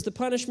 here was the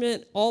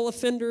punishment. All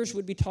offenders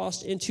would be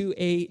tossed into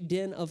a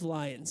den of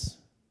lions.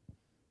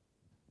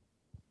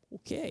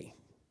 Okay.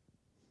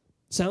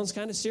 Sounds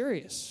kind of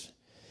serious.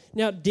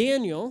 Now,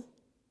 Daniel,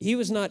 he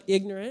was not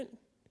ignorant.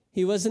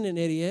 He wasn't an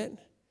idiot.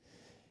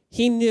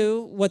 He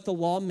knew what the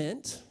law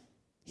meant.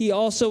 He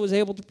also was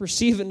able to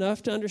perceive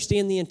enough to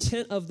understand the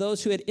intent of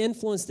those who had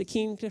influenced the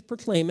king to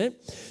proclaim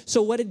it.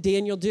 So what did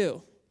Daniel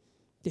do?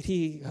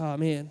 He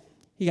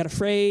got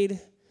afraid,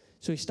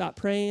 so he stopped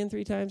praying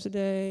 3 times a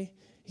day.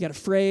 He got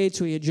afraid,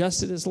 so he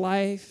adjusted his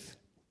life.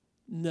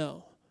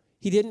 No,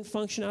 he didn't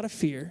function out of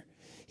fear.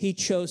 He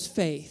chose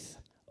faith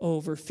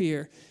over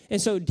fear.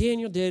 And so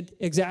Daniel did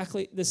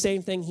exactly the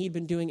same thing he'd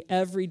been doing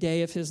every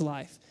day of his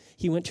life.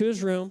 He went to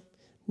his room,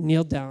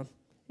 kneeled down,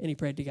 and he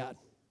prayed to God.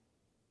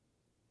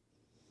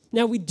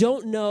 Now, we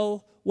don't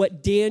know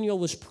what Daniel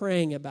was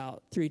praying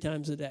about 3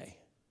 times a day.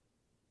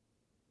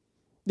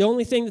 The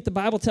only thing that the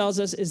Bible tells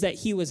us is that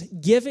he was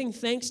giving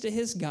thanks to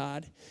his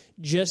God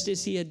just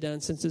as he had done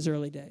since his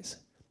early days.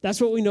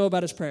 That's what we know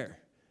about his prayer.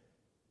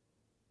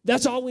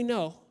 That's all we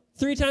know.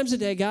 3 times a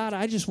day, God,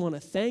 I just want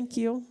to thank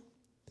you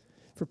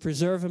for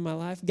preserving my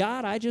life.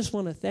 God, I just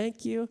want to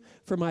thank you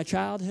for my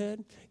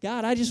childhood.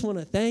 God, I just want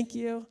to thank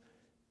you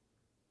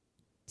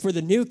for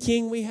the new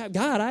king we have.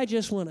 God, I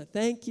just want to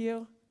thank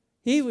you.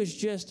 He was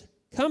just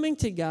coming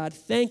to God,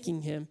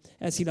 thanking him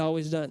as he'd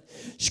always done.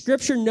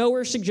 Scripture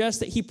nowhere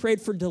suggests that he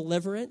prayed for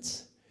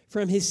deliverance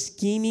from his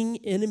scheming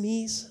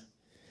enemies.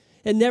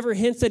 It never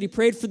hints that he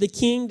prayed for the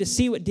king to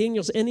see what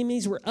Daniel's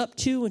enemies were up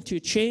to and to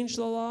change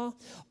the law.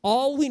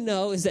 All we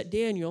know is that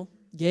Daniel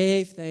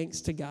gave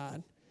thanks to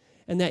God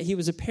and that he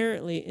was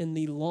apparently in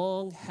the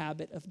long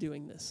habit of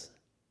doing this.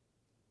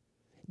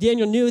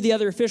 Daniel knew the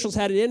other officials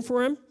had it in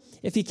for him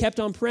if he kept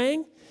on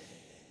praying.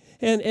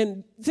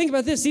 And think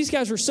about this. These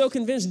guys were so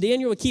convinced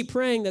Daniel would keep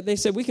praying that they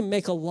said, we can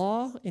make a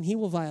law and he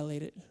will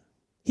violate it.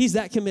 He's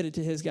that committed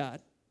to his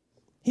God.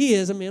 He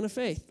is a man of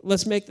faith.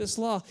 Let's make this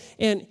law.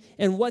 And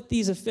what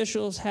these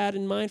officials had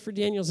in mind for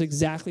Daniel is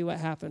exactly what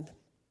happened.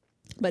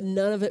 But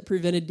none of it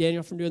prevented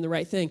Daniel from doing the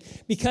right thing.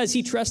 Because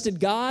he trusted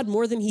God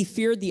more than he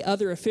feared the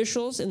other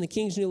officials in the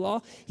king's new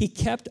law, he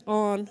kept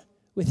on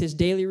with his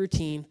daily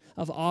routine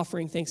of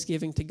offering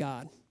thanksgiving to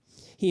God.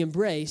 He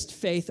embraced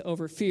faith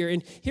over fear.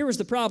 And here was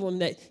the problem,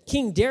 that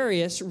King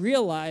Darius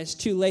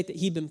realized too late that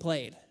he'd been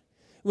played.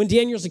 When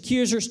Daniel's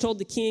accusers told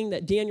the king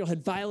that Daniel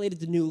had violated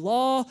the new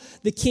law,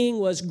 the king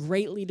was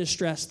greatly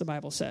distressed, the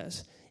Bible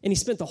says. And he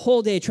spent the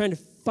whole day trying to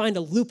find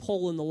a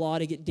loophole in the law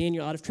to get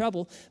Daniel out of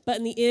trouble. But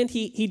in the end,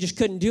 he just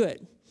couldn't do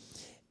it.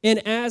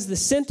 And as the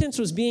sentence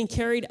was being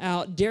carried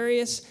out,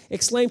 Darius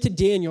exclaimed to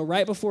Daniel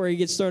right before he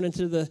gets thrown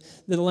into the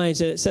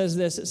lions. And it says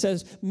this, it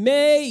says,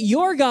 "May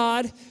your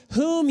God,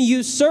 whom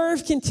you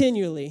serve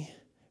continually,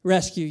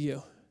 rescue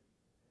you."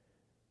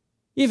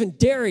 Even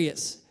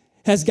Darius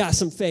has got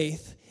some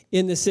faith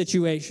in this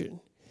situation.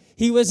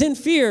 He was in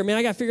fear. Man,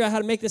 I got to figure out how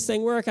to make this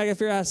thing work. I got to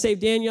figure out how to save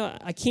Daniel.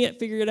 I can't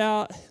figure it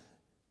out.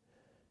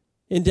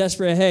 In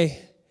desperate,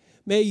 hey,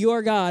 may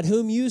your God,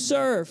 whom you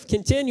serve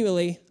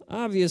continually,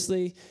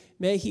 obviously,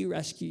 may he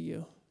rescue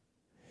you.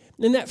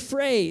 And that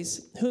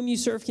phrase, whom you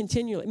serve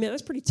continually, man,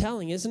 that's pretty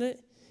telling, isn't it?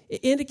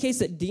 It indicates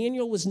that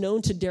Daniel was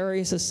known to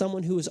Darius as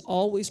someone who was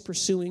always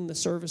pursuing the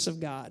service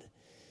of God.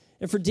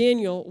 And for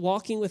Daniel,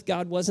 walking with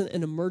God wasn't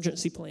an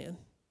emergency plan.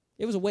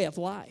 It was a way of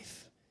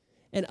life.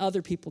 And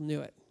other people knew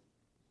it.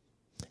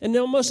 And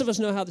now most of us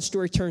know how the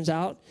story turns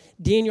out.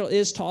 Daniel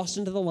is tossed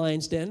into the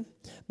lion's den,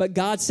 but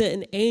God sent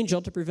an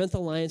angel to prevent the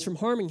lions from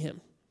harming him.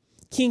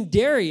 King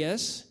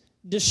Darius,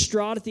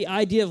 distraught at the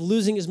idea of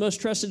losing his most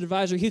trusted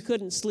advisor, he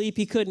couldn't sleep,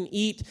 he couldn't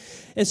eat.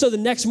 And so the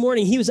next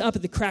morning, he was up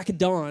at the crack of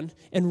dawn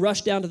and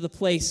rushed down to the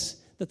place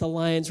that the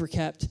lions were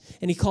kept.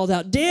 And he called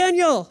out,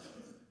 "Daniel,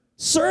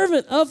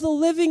 servant of the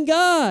living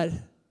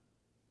God,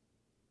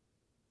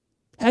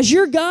 has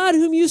your God,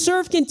 whom you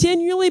serve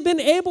continually, been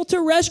able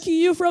to rescue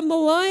you from the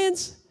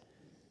lions?"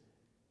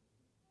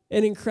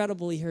 And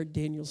incredibly, he heard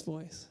Daniel's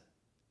voice.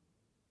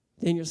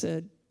 Daniel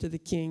said to the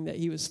king that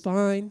he was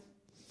fine.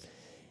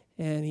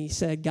 And he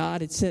said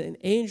God had sent an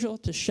angel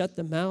to shut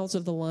the mouths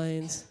of the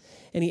lions.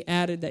 And he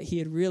added that he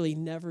had really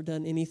never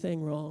done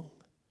anything wrong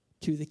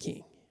to the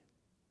king.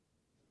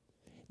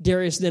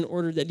 Darius then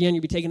ordered that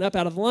Daniel be taken up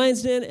out of the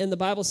lion's den. And the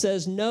Bible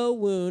says no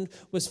wound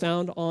was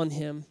found on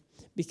him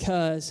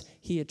because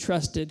he had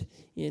trusted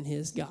in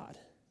his God.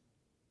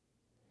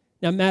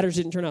 Now, matters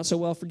didn't turn out so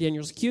well for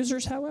Daniel's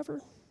accusers,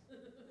 however.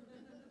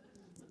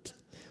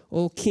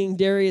 Old King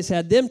Darius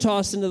had them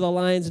tossed into the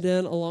lion's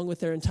den along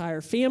with their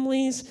entire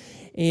families.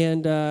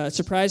 And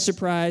surprise,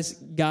 surprise,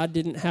 God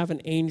didn't have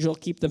an angel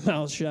keep the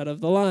mouths shut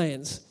of the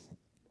lions.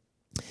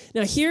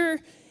 Now,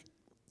 here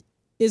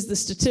is the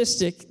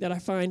statistic that I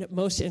find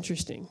most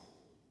interesting.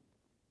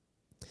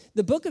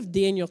 The book of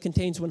Daniel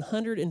contains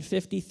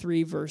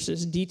 153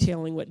 verses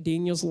detailing what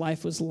Daniel's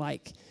life was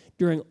like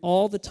during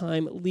all the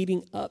time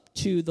leading up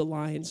to the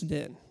lion's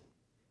den.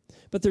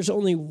 But there's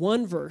only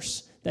one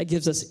verse that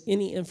gives us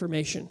any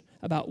information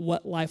about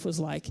what life was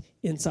like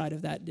inside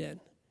of that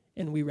den,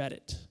 and we read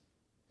it.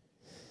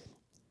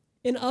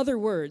 In other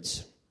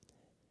words,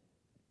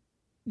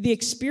 the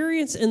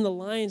experience in the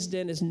lion's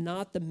den is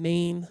not the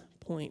main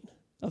point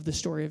of the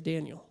story of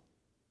Daniel.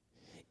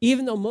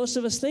 Even though most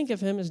of us think of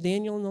him as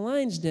Daniel in the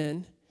lion's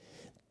den,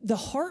 the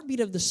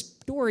heartbeat of the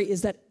story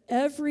is that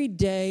every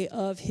day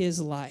of his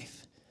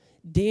life,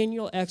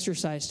 Daniel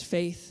exercised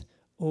faith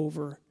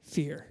over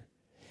fear.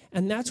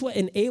 And that's what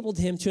enabled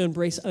him to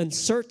embrace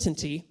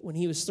uncertainty when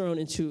he was thrown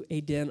into a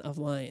den of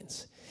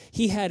lions.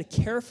 He had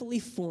carefully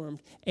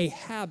formed a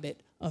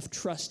habit of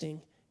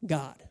trusting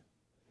God.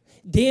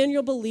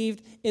 Daniel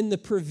believed in the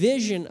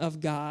provision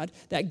of God,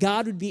 that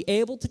God would be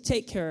able to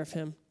take care of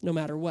him no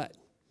matter what.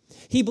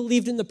 He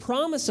believed in the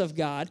promise of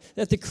God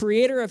that the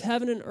creator of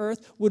heaven and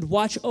earth would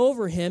watch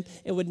over him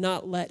and would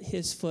not let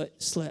his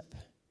foot slip.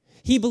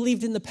 He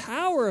believed in the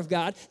power of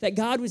God, that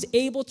God was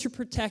able to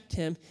protect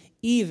him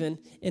even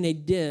in a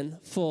den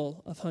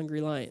full of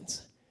hungry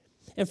lions.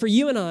 And for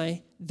you and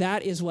I,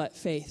 that is what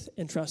faith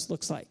and trust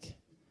looks like.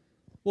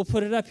 We'll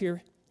put it up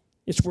here.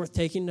 It's worth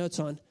taking notes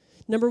on.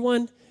 Number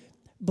one,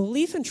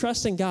 belief and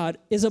trust in God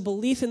is a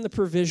belief in the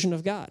provision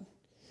of God.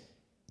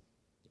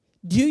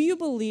 Do you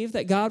believe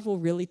that God will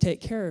really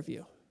take care of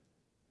you?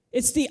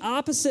 It's the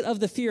opposite of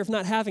the fear of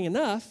not having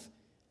enough.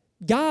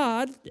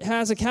 God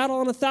has a cattle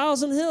on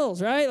 1,000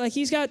 hills, right? Like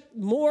he's got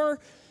more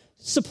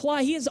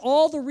supply. He has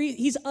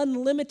he's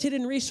unlimited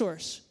in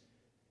resource.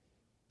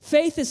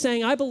 Faith is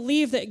saying, I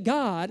believe that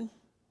God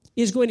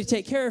is going to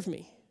take care of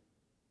me.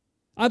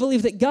 I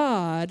believe that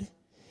God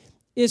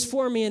is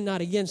for me and not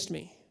against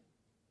me.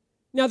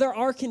 Now, there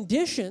are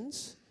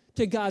conditions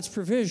to God's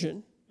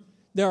provision.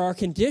 There are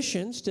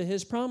conditions to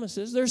his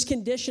promises. There's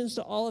conditions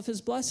to all of his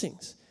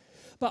blessings.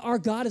 But our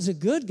God is a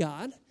good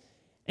God,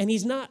 and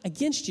he's not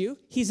against you.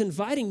 He's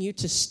inviting you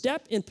to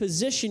step and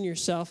position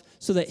yourself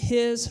so that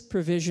his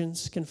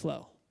provisions can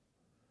flow.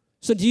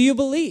 So do you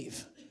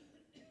believe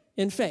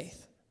in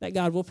faith that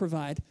God will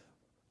provide,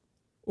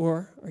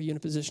 or are you in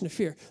a position of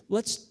fear?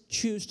 Let's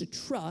choose to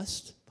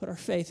trust, put our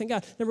faith in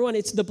God. Number one,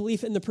 it's the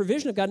belief in the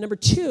provision of God. Number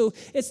two,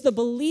 it's the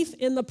belief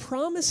in the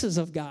promises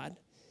of God.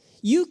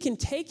 You can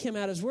take him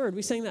at his word.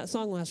 We sang that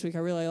song last week. I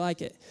really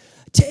like it.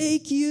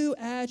 Take you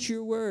at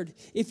your word.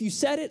 If you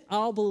said it,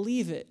 I'll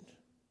believe it.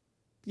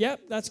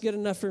 Yep, that's good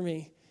enough for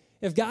me.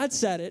 If God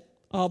said it,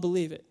 I'll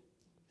believe it.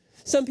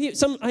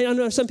 I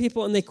know some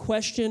people, and they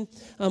question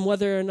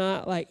whether or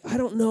not, like, I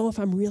don't know if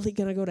I'm really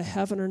going to go to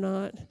heaven or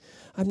not.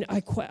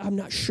 I'm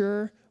not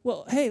sure.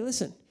 Well, hey,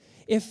 listen.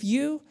 If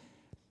you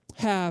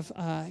have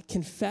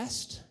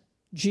confessed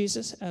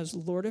Jesus as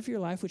Lord of your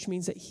life, which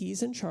means that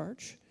he's in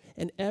charge,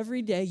 and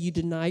every day you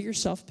deny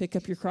yourself, pick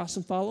up your cross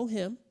and follow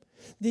him,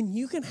 then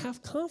you can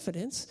have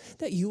confidence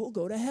that you will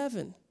go to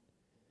heaven.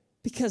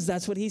 Because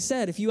that's what he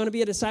said. If you want to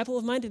be a disciple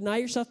of mine, deny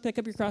yourself, pick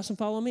up your cross and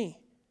follow me.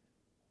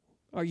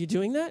 Are you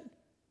doing that?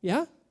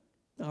 Yeah?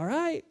 All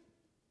right.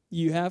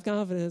 You have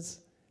confidence.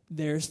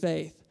 There's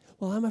faith.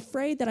 Well, I'm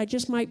afraid that I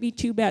just might be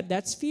too bad.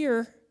 That's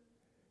fear.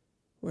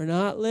 We're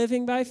not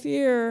living by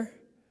fear.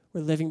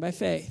 We're living by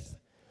faith.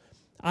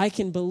 I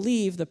can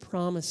believe the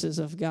promises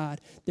of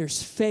God.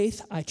 There's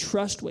faith. I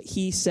trust what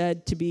he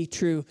said to be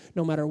true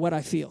no matter what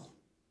I feel.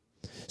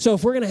 So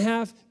if we're going to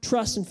have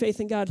trust and faith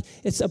in God,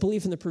 it's a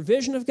belief in the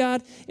provision of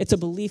God. It's a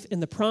belief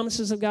in the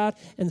promises of God.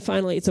 And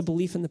finally, it's a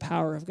belief in the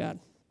power of God.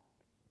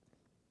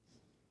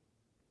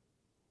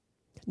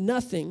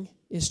 Nothing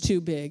is too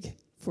big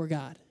for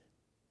God.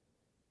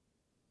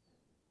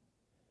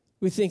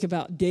 We think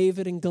about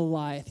David and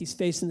Goliath. He's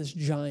facing this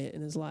giant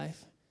in his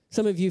life.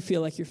 Some of you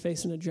feel like you're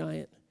facing a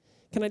giant.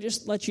 Can I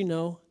just let you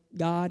know,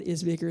 God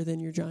is bigger than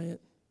your giant.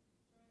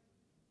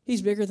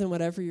 He's bigger than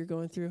whatever you're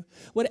going through.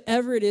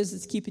 Whatever it is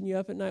that's keeping you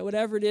up at night,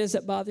 whatever it is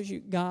that bothers you,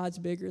 God's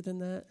bigger than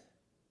that.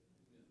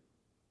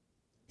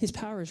 His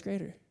power is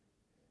greater.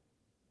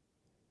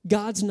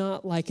 God's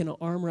not like in an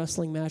arm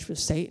wrestling match with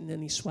Satan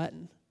and he's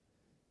sweating.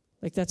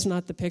 Like, that's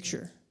not the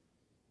picture.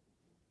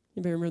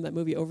 Anybody remember that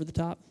movie, Over the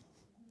Top?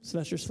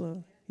 Sylvester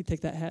Stallone. He'd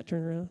take that hat,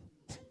 turn around.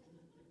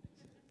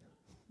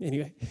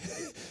 Anyway.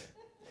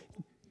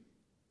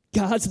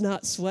 God's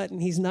not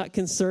sweating. He's not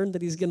concerned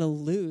that he's going to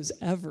lose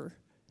ever.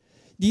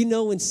 Do you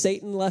know when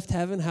Satan left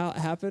heaven, how it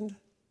happened?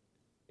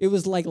 It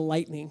was like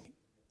lightning.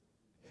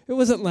 It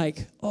wasn't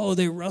like, oh,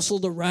 they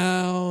wrestled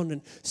around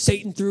and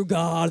Satan threw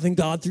God, and then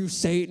God threw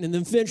Satan, and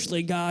then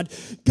eventually God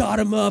got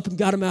him up and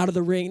got him out of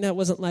the ring. That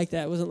wasn't like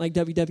that. It wasn't like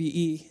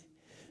WWE.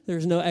 There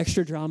was no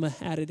extra drama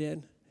added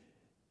in.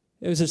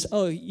 It was just,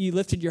 oh, you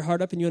lifted your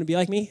heart up and you want to be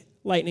like me?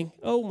 Lightning.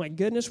 Oh, my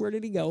goodness, where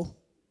did he go?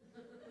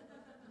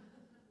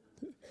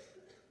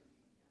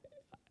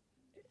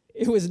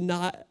 It was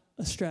not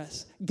a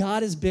stress.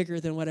 God is bigger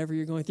than whatever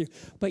you're going through.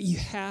 But you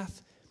have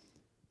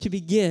to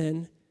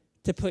begin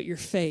to put your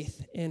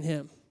faith in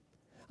him.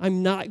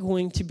 I'm not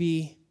going to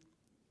be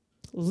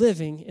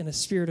living in a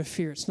spirit of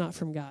fear. It's not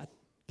from God.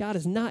 God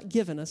has not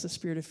given us a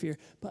spirit of fear,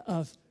 but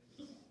of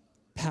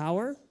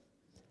power,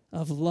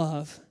 of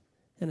love,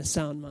 and a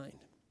sound mind.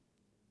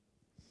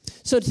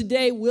 So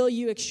today, will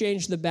you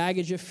exchange the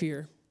baggage of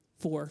fear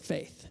for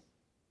faith?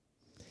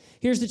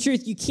 Here's the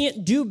truth. You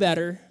can't do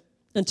better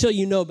until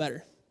you know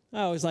better.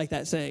 I always like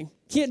that saying.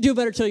 Can't do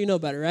better till you know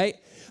better, right?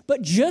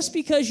 But just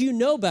because you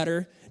know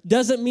better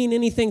doesn't mean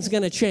anything's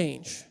going to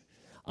change.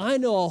 I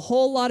know a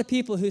whole lot of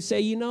people who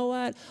say, you know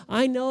what?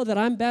 I know that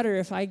I'm better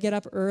if I get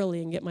up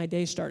early and get my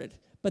day started,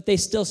 but they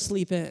still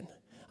sleep in.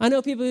 I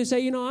know people who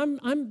say, you know,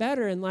 I'm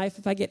better in life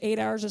if I get 8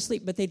 hours of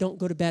sleep, but they don't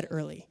go to bed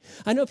early.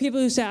 I know people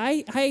who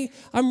say,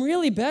 I'm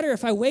really better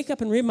if I wake up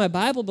and read my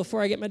Bible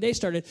before I get my day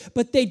started,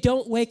 but they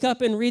don't wake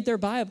up and read their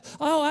Bible.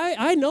 Oh,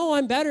 I know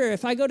I'm better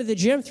if I go to the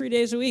gym 3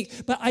 days a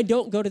week, but I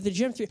don't go to the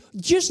gym.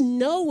 Just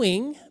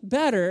knowing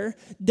better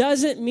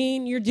doesn't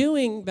mean you're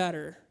doing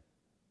better.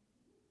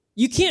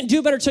 You can't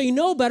do better till you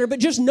know better, but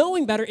just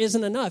knowing better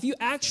isn't enough. You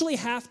actually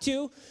have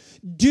to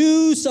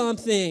do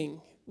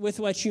something with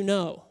what you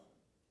know.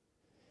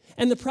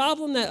 And the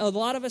problem that a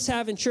lot of us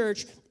have in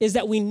church is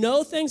that we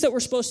know things that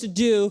we're supposed to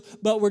do,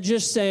 but we're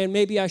just saying,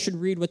 maybe I should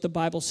read what the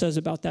Bible says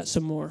about that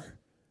some more.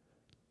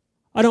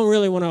 I don't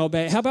really want to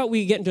obey. How about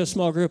we get into a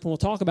small group and we'll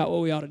talk about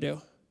what we ought to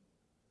do?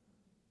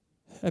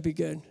 That'd be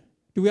good.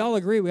 Do we all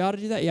agree we ought to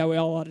do that? Yeah, we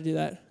all ought to do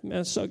that. Man,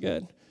 that's so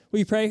good. Will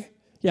you pray?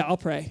 Yeah, I'll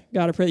pray.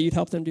 God, I pray that you'd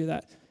help them do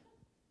that.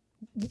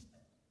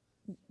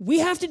 We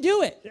have to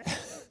do it.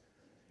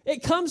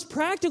 It comes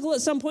practical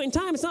at some point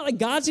in time. It's not like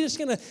God's just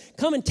going to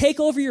come and take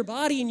over your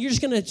body and you're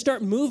just going to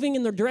start moving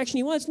in the direction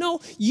he wants.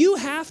 No, you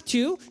have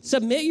to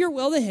submit your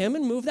will to him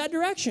and move that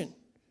direction.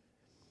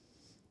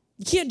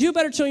 You can't do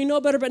better till you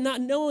know better, but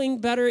not knowing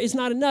better is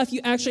not enough.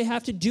 You actually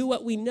have to do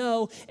what we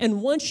know.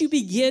 And once you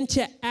begin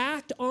to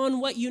act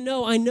on what you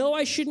know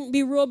I shouldn't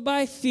be ruled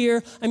by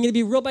fear. I'm going to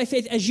be ruled by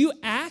faith. As you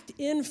act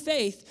in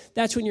faith,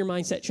 that's when your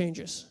mindset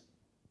changes.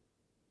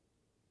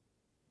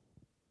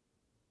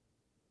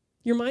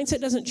 Your mindset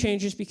doesn't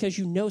change just because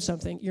you know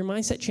something. Your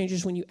mindset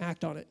changes when you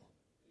act on it.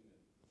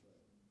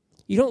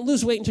 You don't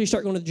lose weight until you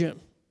start going to the gym.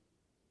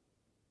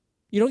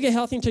 You don't get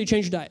healthy until you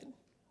change your diet.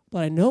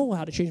 But I know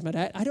how to change my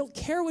diet. I don't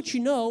care what you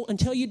know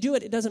until you do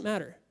it. It doesn't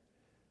matter.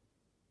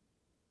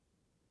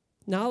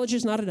 Knowledge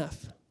is not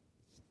enough.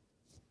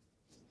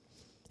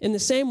 In the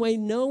same way,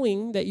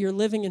 knowing that you're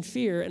living in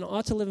fear and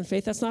ought to live in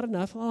faith, that's not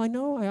enough. Oh, I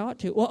know I ought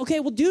to. Well, okay,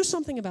 we'll do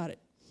something about it.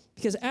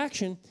 Because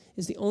action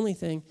is the only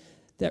thing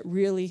that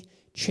really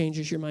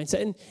changes your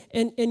mindset.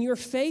 And your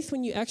faith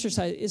when you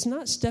exercise is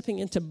not stepping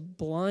into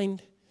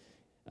blind,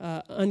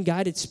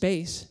 unguided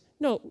space.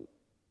 No,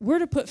 we're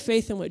to put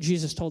faith in what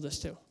Jesus told us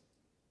to.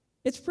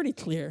 It's pretty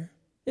clear.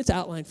 It's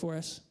outlined for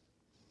us.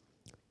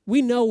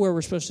 We know where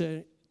we're supposed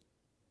to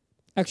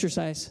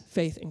exercise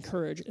faith and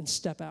courage and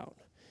step out.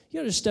 You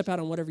don't just step out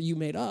on whatever you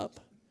made up.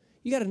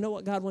 You got to know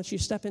what God wants you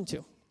to step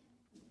into.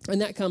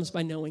 And that comes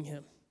by knowing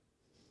him.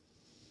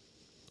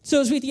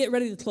 So as we get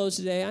ready to close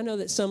today, I know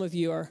that some of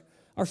you are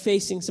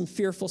facing some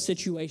fearful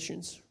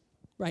situations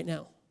right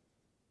now.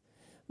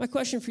 My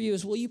question for you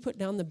is, will you put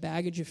down the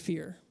baggage of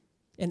fear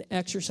and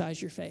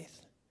exercise your faith?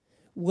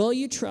 Will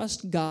you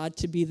trust God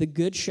to be the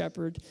good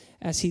shepherd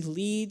as he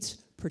leads,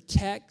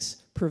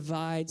 protects,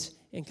 provides,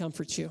 and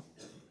comforts you?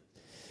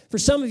 For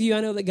some of you,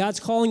 I know that God's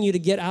calling you to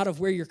get out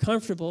of where you're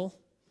comfortable,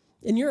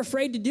 and you're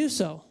afraid to do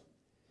so.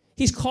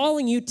 He's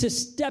calling you to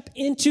step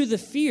into the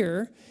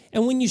fear,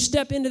 and when you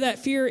step into that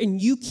fear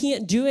and you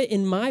can't do it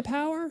in my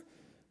power,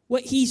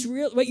 what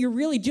you're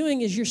really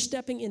doing is you're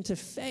stepping into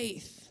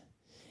faith.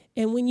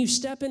 And when you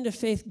step into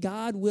faith,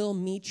 God will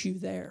meet you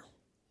there.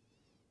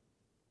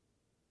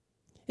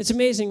 It's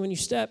amazing when you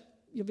step,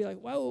 you'll be like,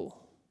 whoa,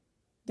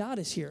 God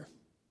is here.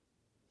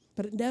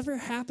 But it never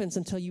happens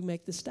until you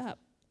make the step.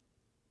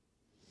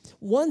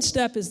 One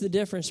step is the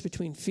difference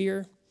between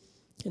fear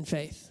and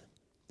faith.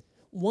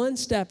 One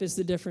step is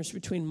the difference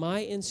between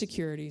my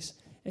insecurities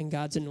and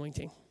God's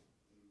anointing.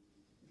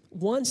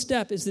 One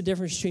step is the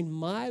difference between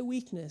my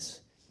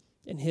weakness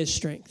and his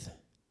strength.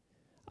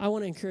 I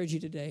want to encourage you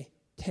today,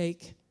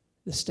 take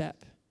the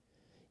step.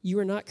 You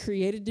are not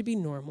created to be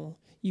normal.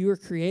 You are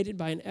created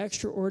by an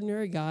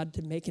extraordinary God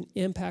to make an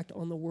impact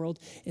on the world,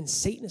 and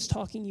Satan is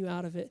talking you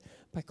out of it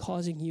by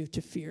causing you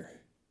to fear.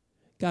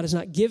 God has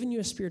not given you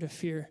a spirit of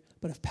fear,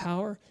 but of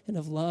power and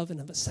of love and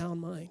of a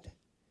sound mind.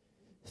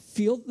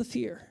 Feel the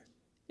fear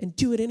and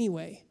do it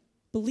anyway.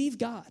 Believe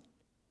God.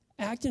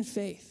 Act in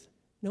faith.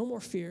 No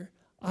more fear.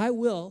 I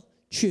will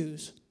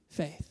choose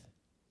faith.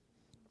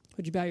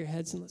 Would you bow your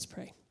heads and let's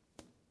pray.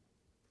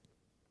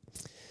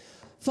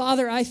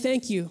 Father, I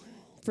thank you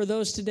for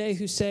those today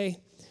who say,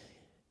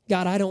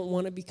 God, I don't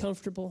want to be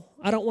comfortable.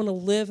 I don't want to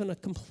live in a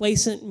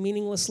complacent,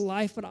 meaningless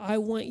life, but I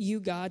want you,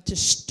 God, to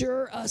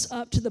stir us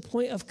up to the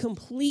point of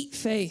complete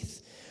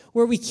faith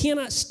where we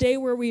cannot stay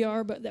where we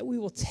are, but that we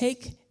will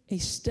take a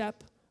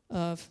step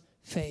of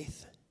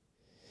faith.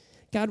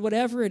 God,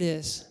 whatever it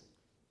is,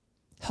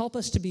 help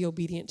us to be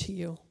obedient to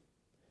you.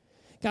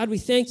 God, we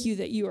thank you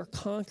that you are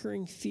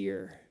conquering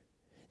fear,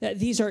 that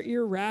these are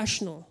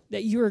irrational,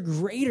 that you are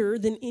greater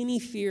than any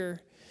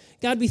fear.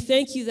 God, we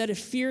thank you that if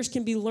fears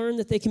can be learned,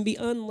 that they can be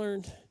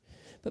unlearned,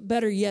 but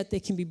better yet, they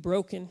can be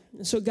broken.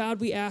 And so, God,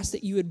 we ask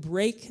that you would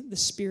break the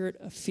spirit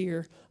of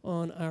fear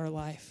on our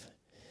life.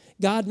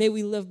 God, may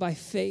we live by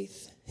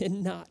faith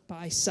and not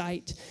by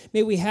sight.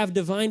 May we have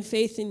divine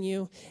faith in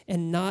you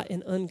and not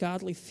an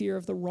ungodly fear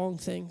of the wrong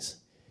things.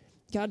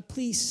 God,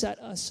 please set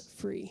us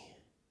free.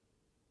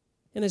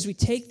 And as we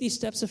take these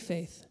steps of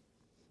faith,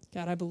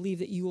 God, I believe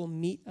that you will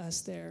meet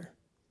us there.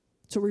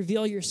 So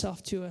reveal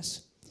yourself to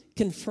us,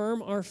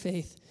 confirm our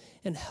faith,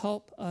 and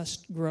help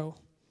us grow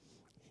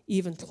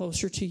even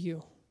closer to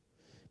you.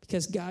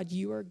 Because, God,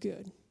 you are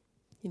good,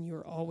 and you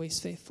are always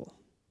faithful.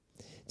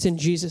 It's in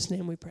Jesus'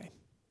 name we pray.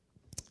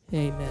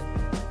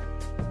 Amen.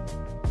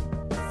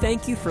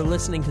 Thank you for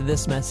listening to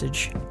this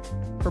message.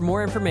 For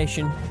more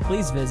information,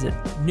 please visit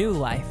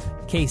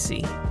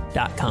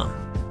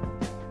newlifekc.com.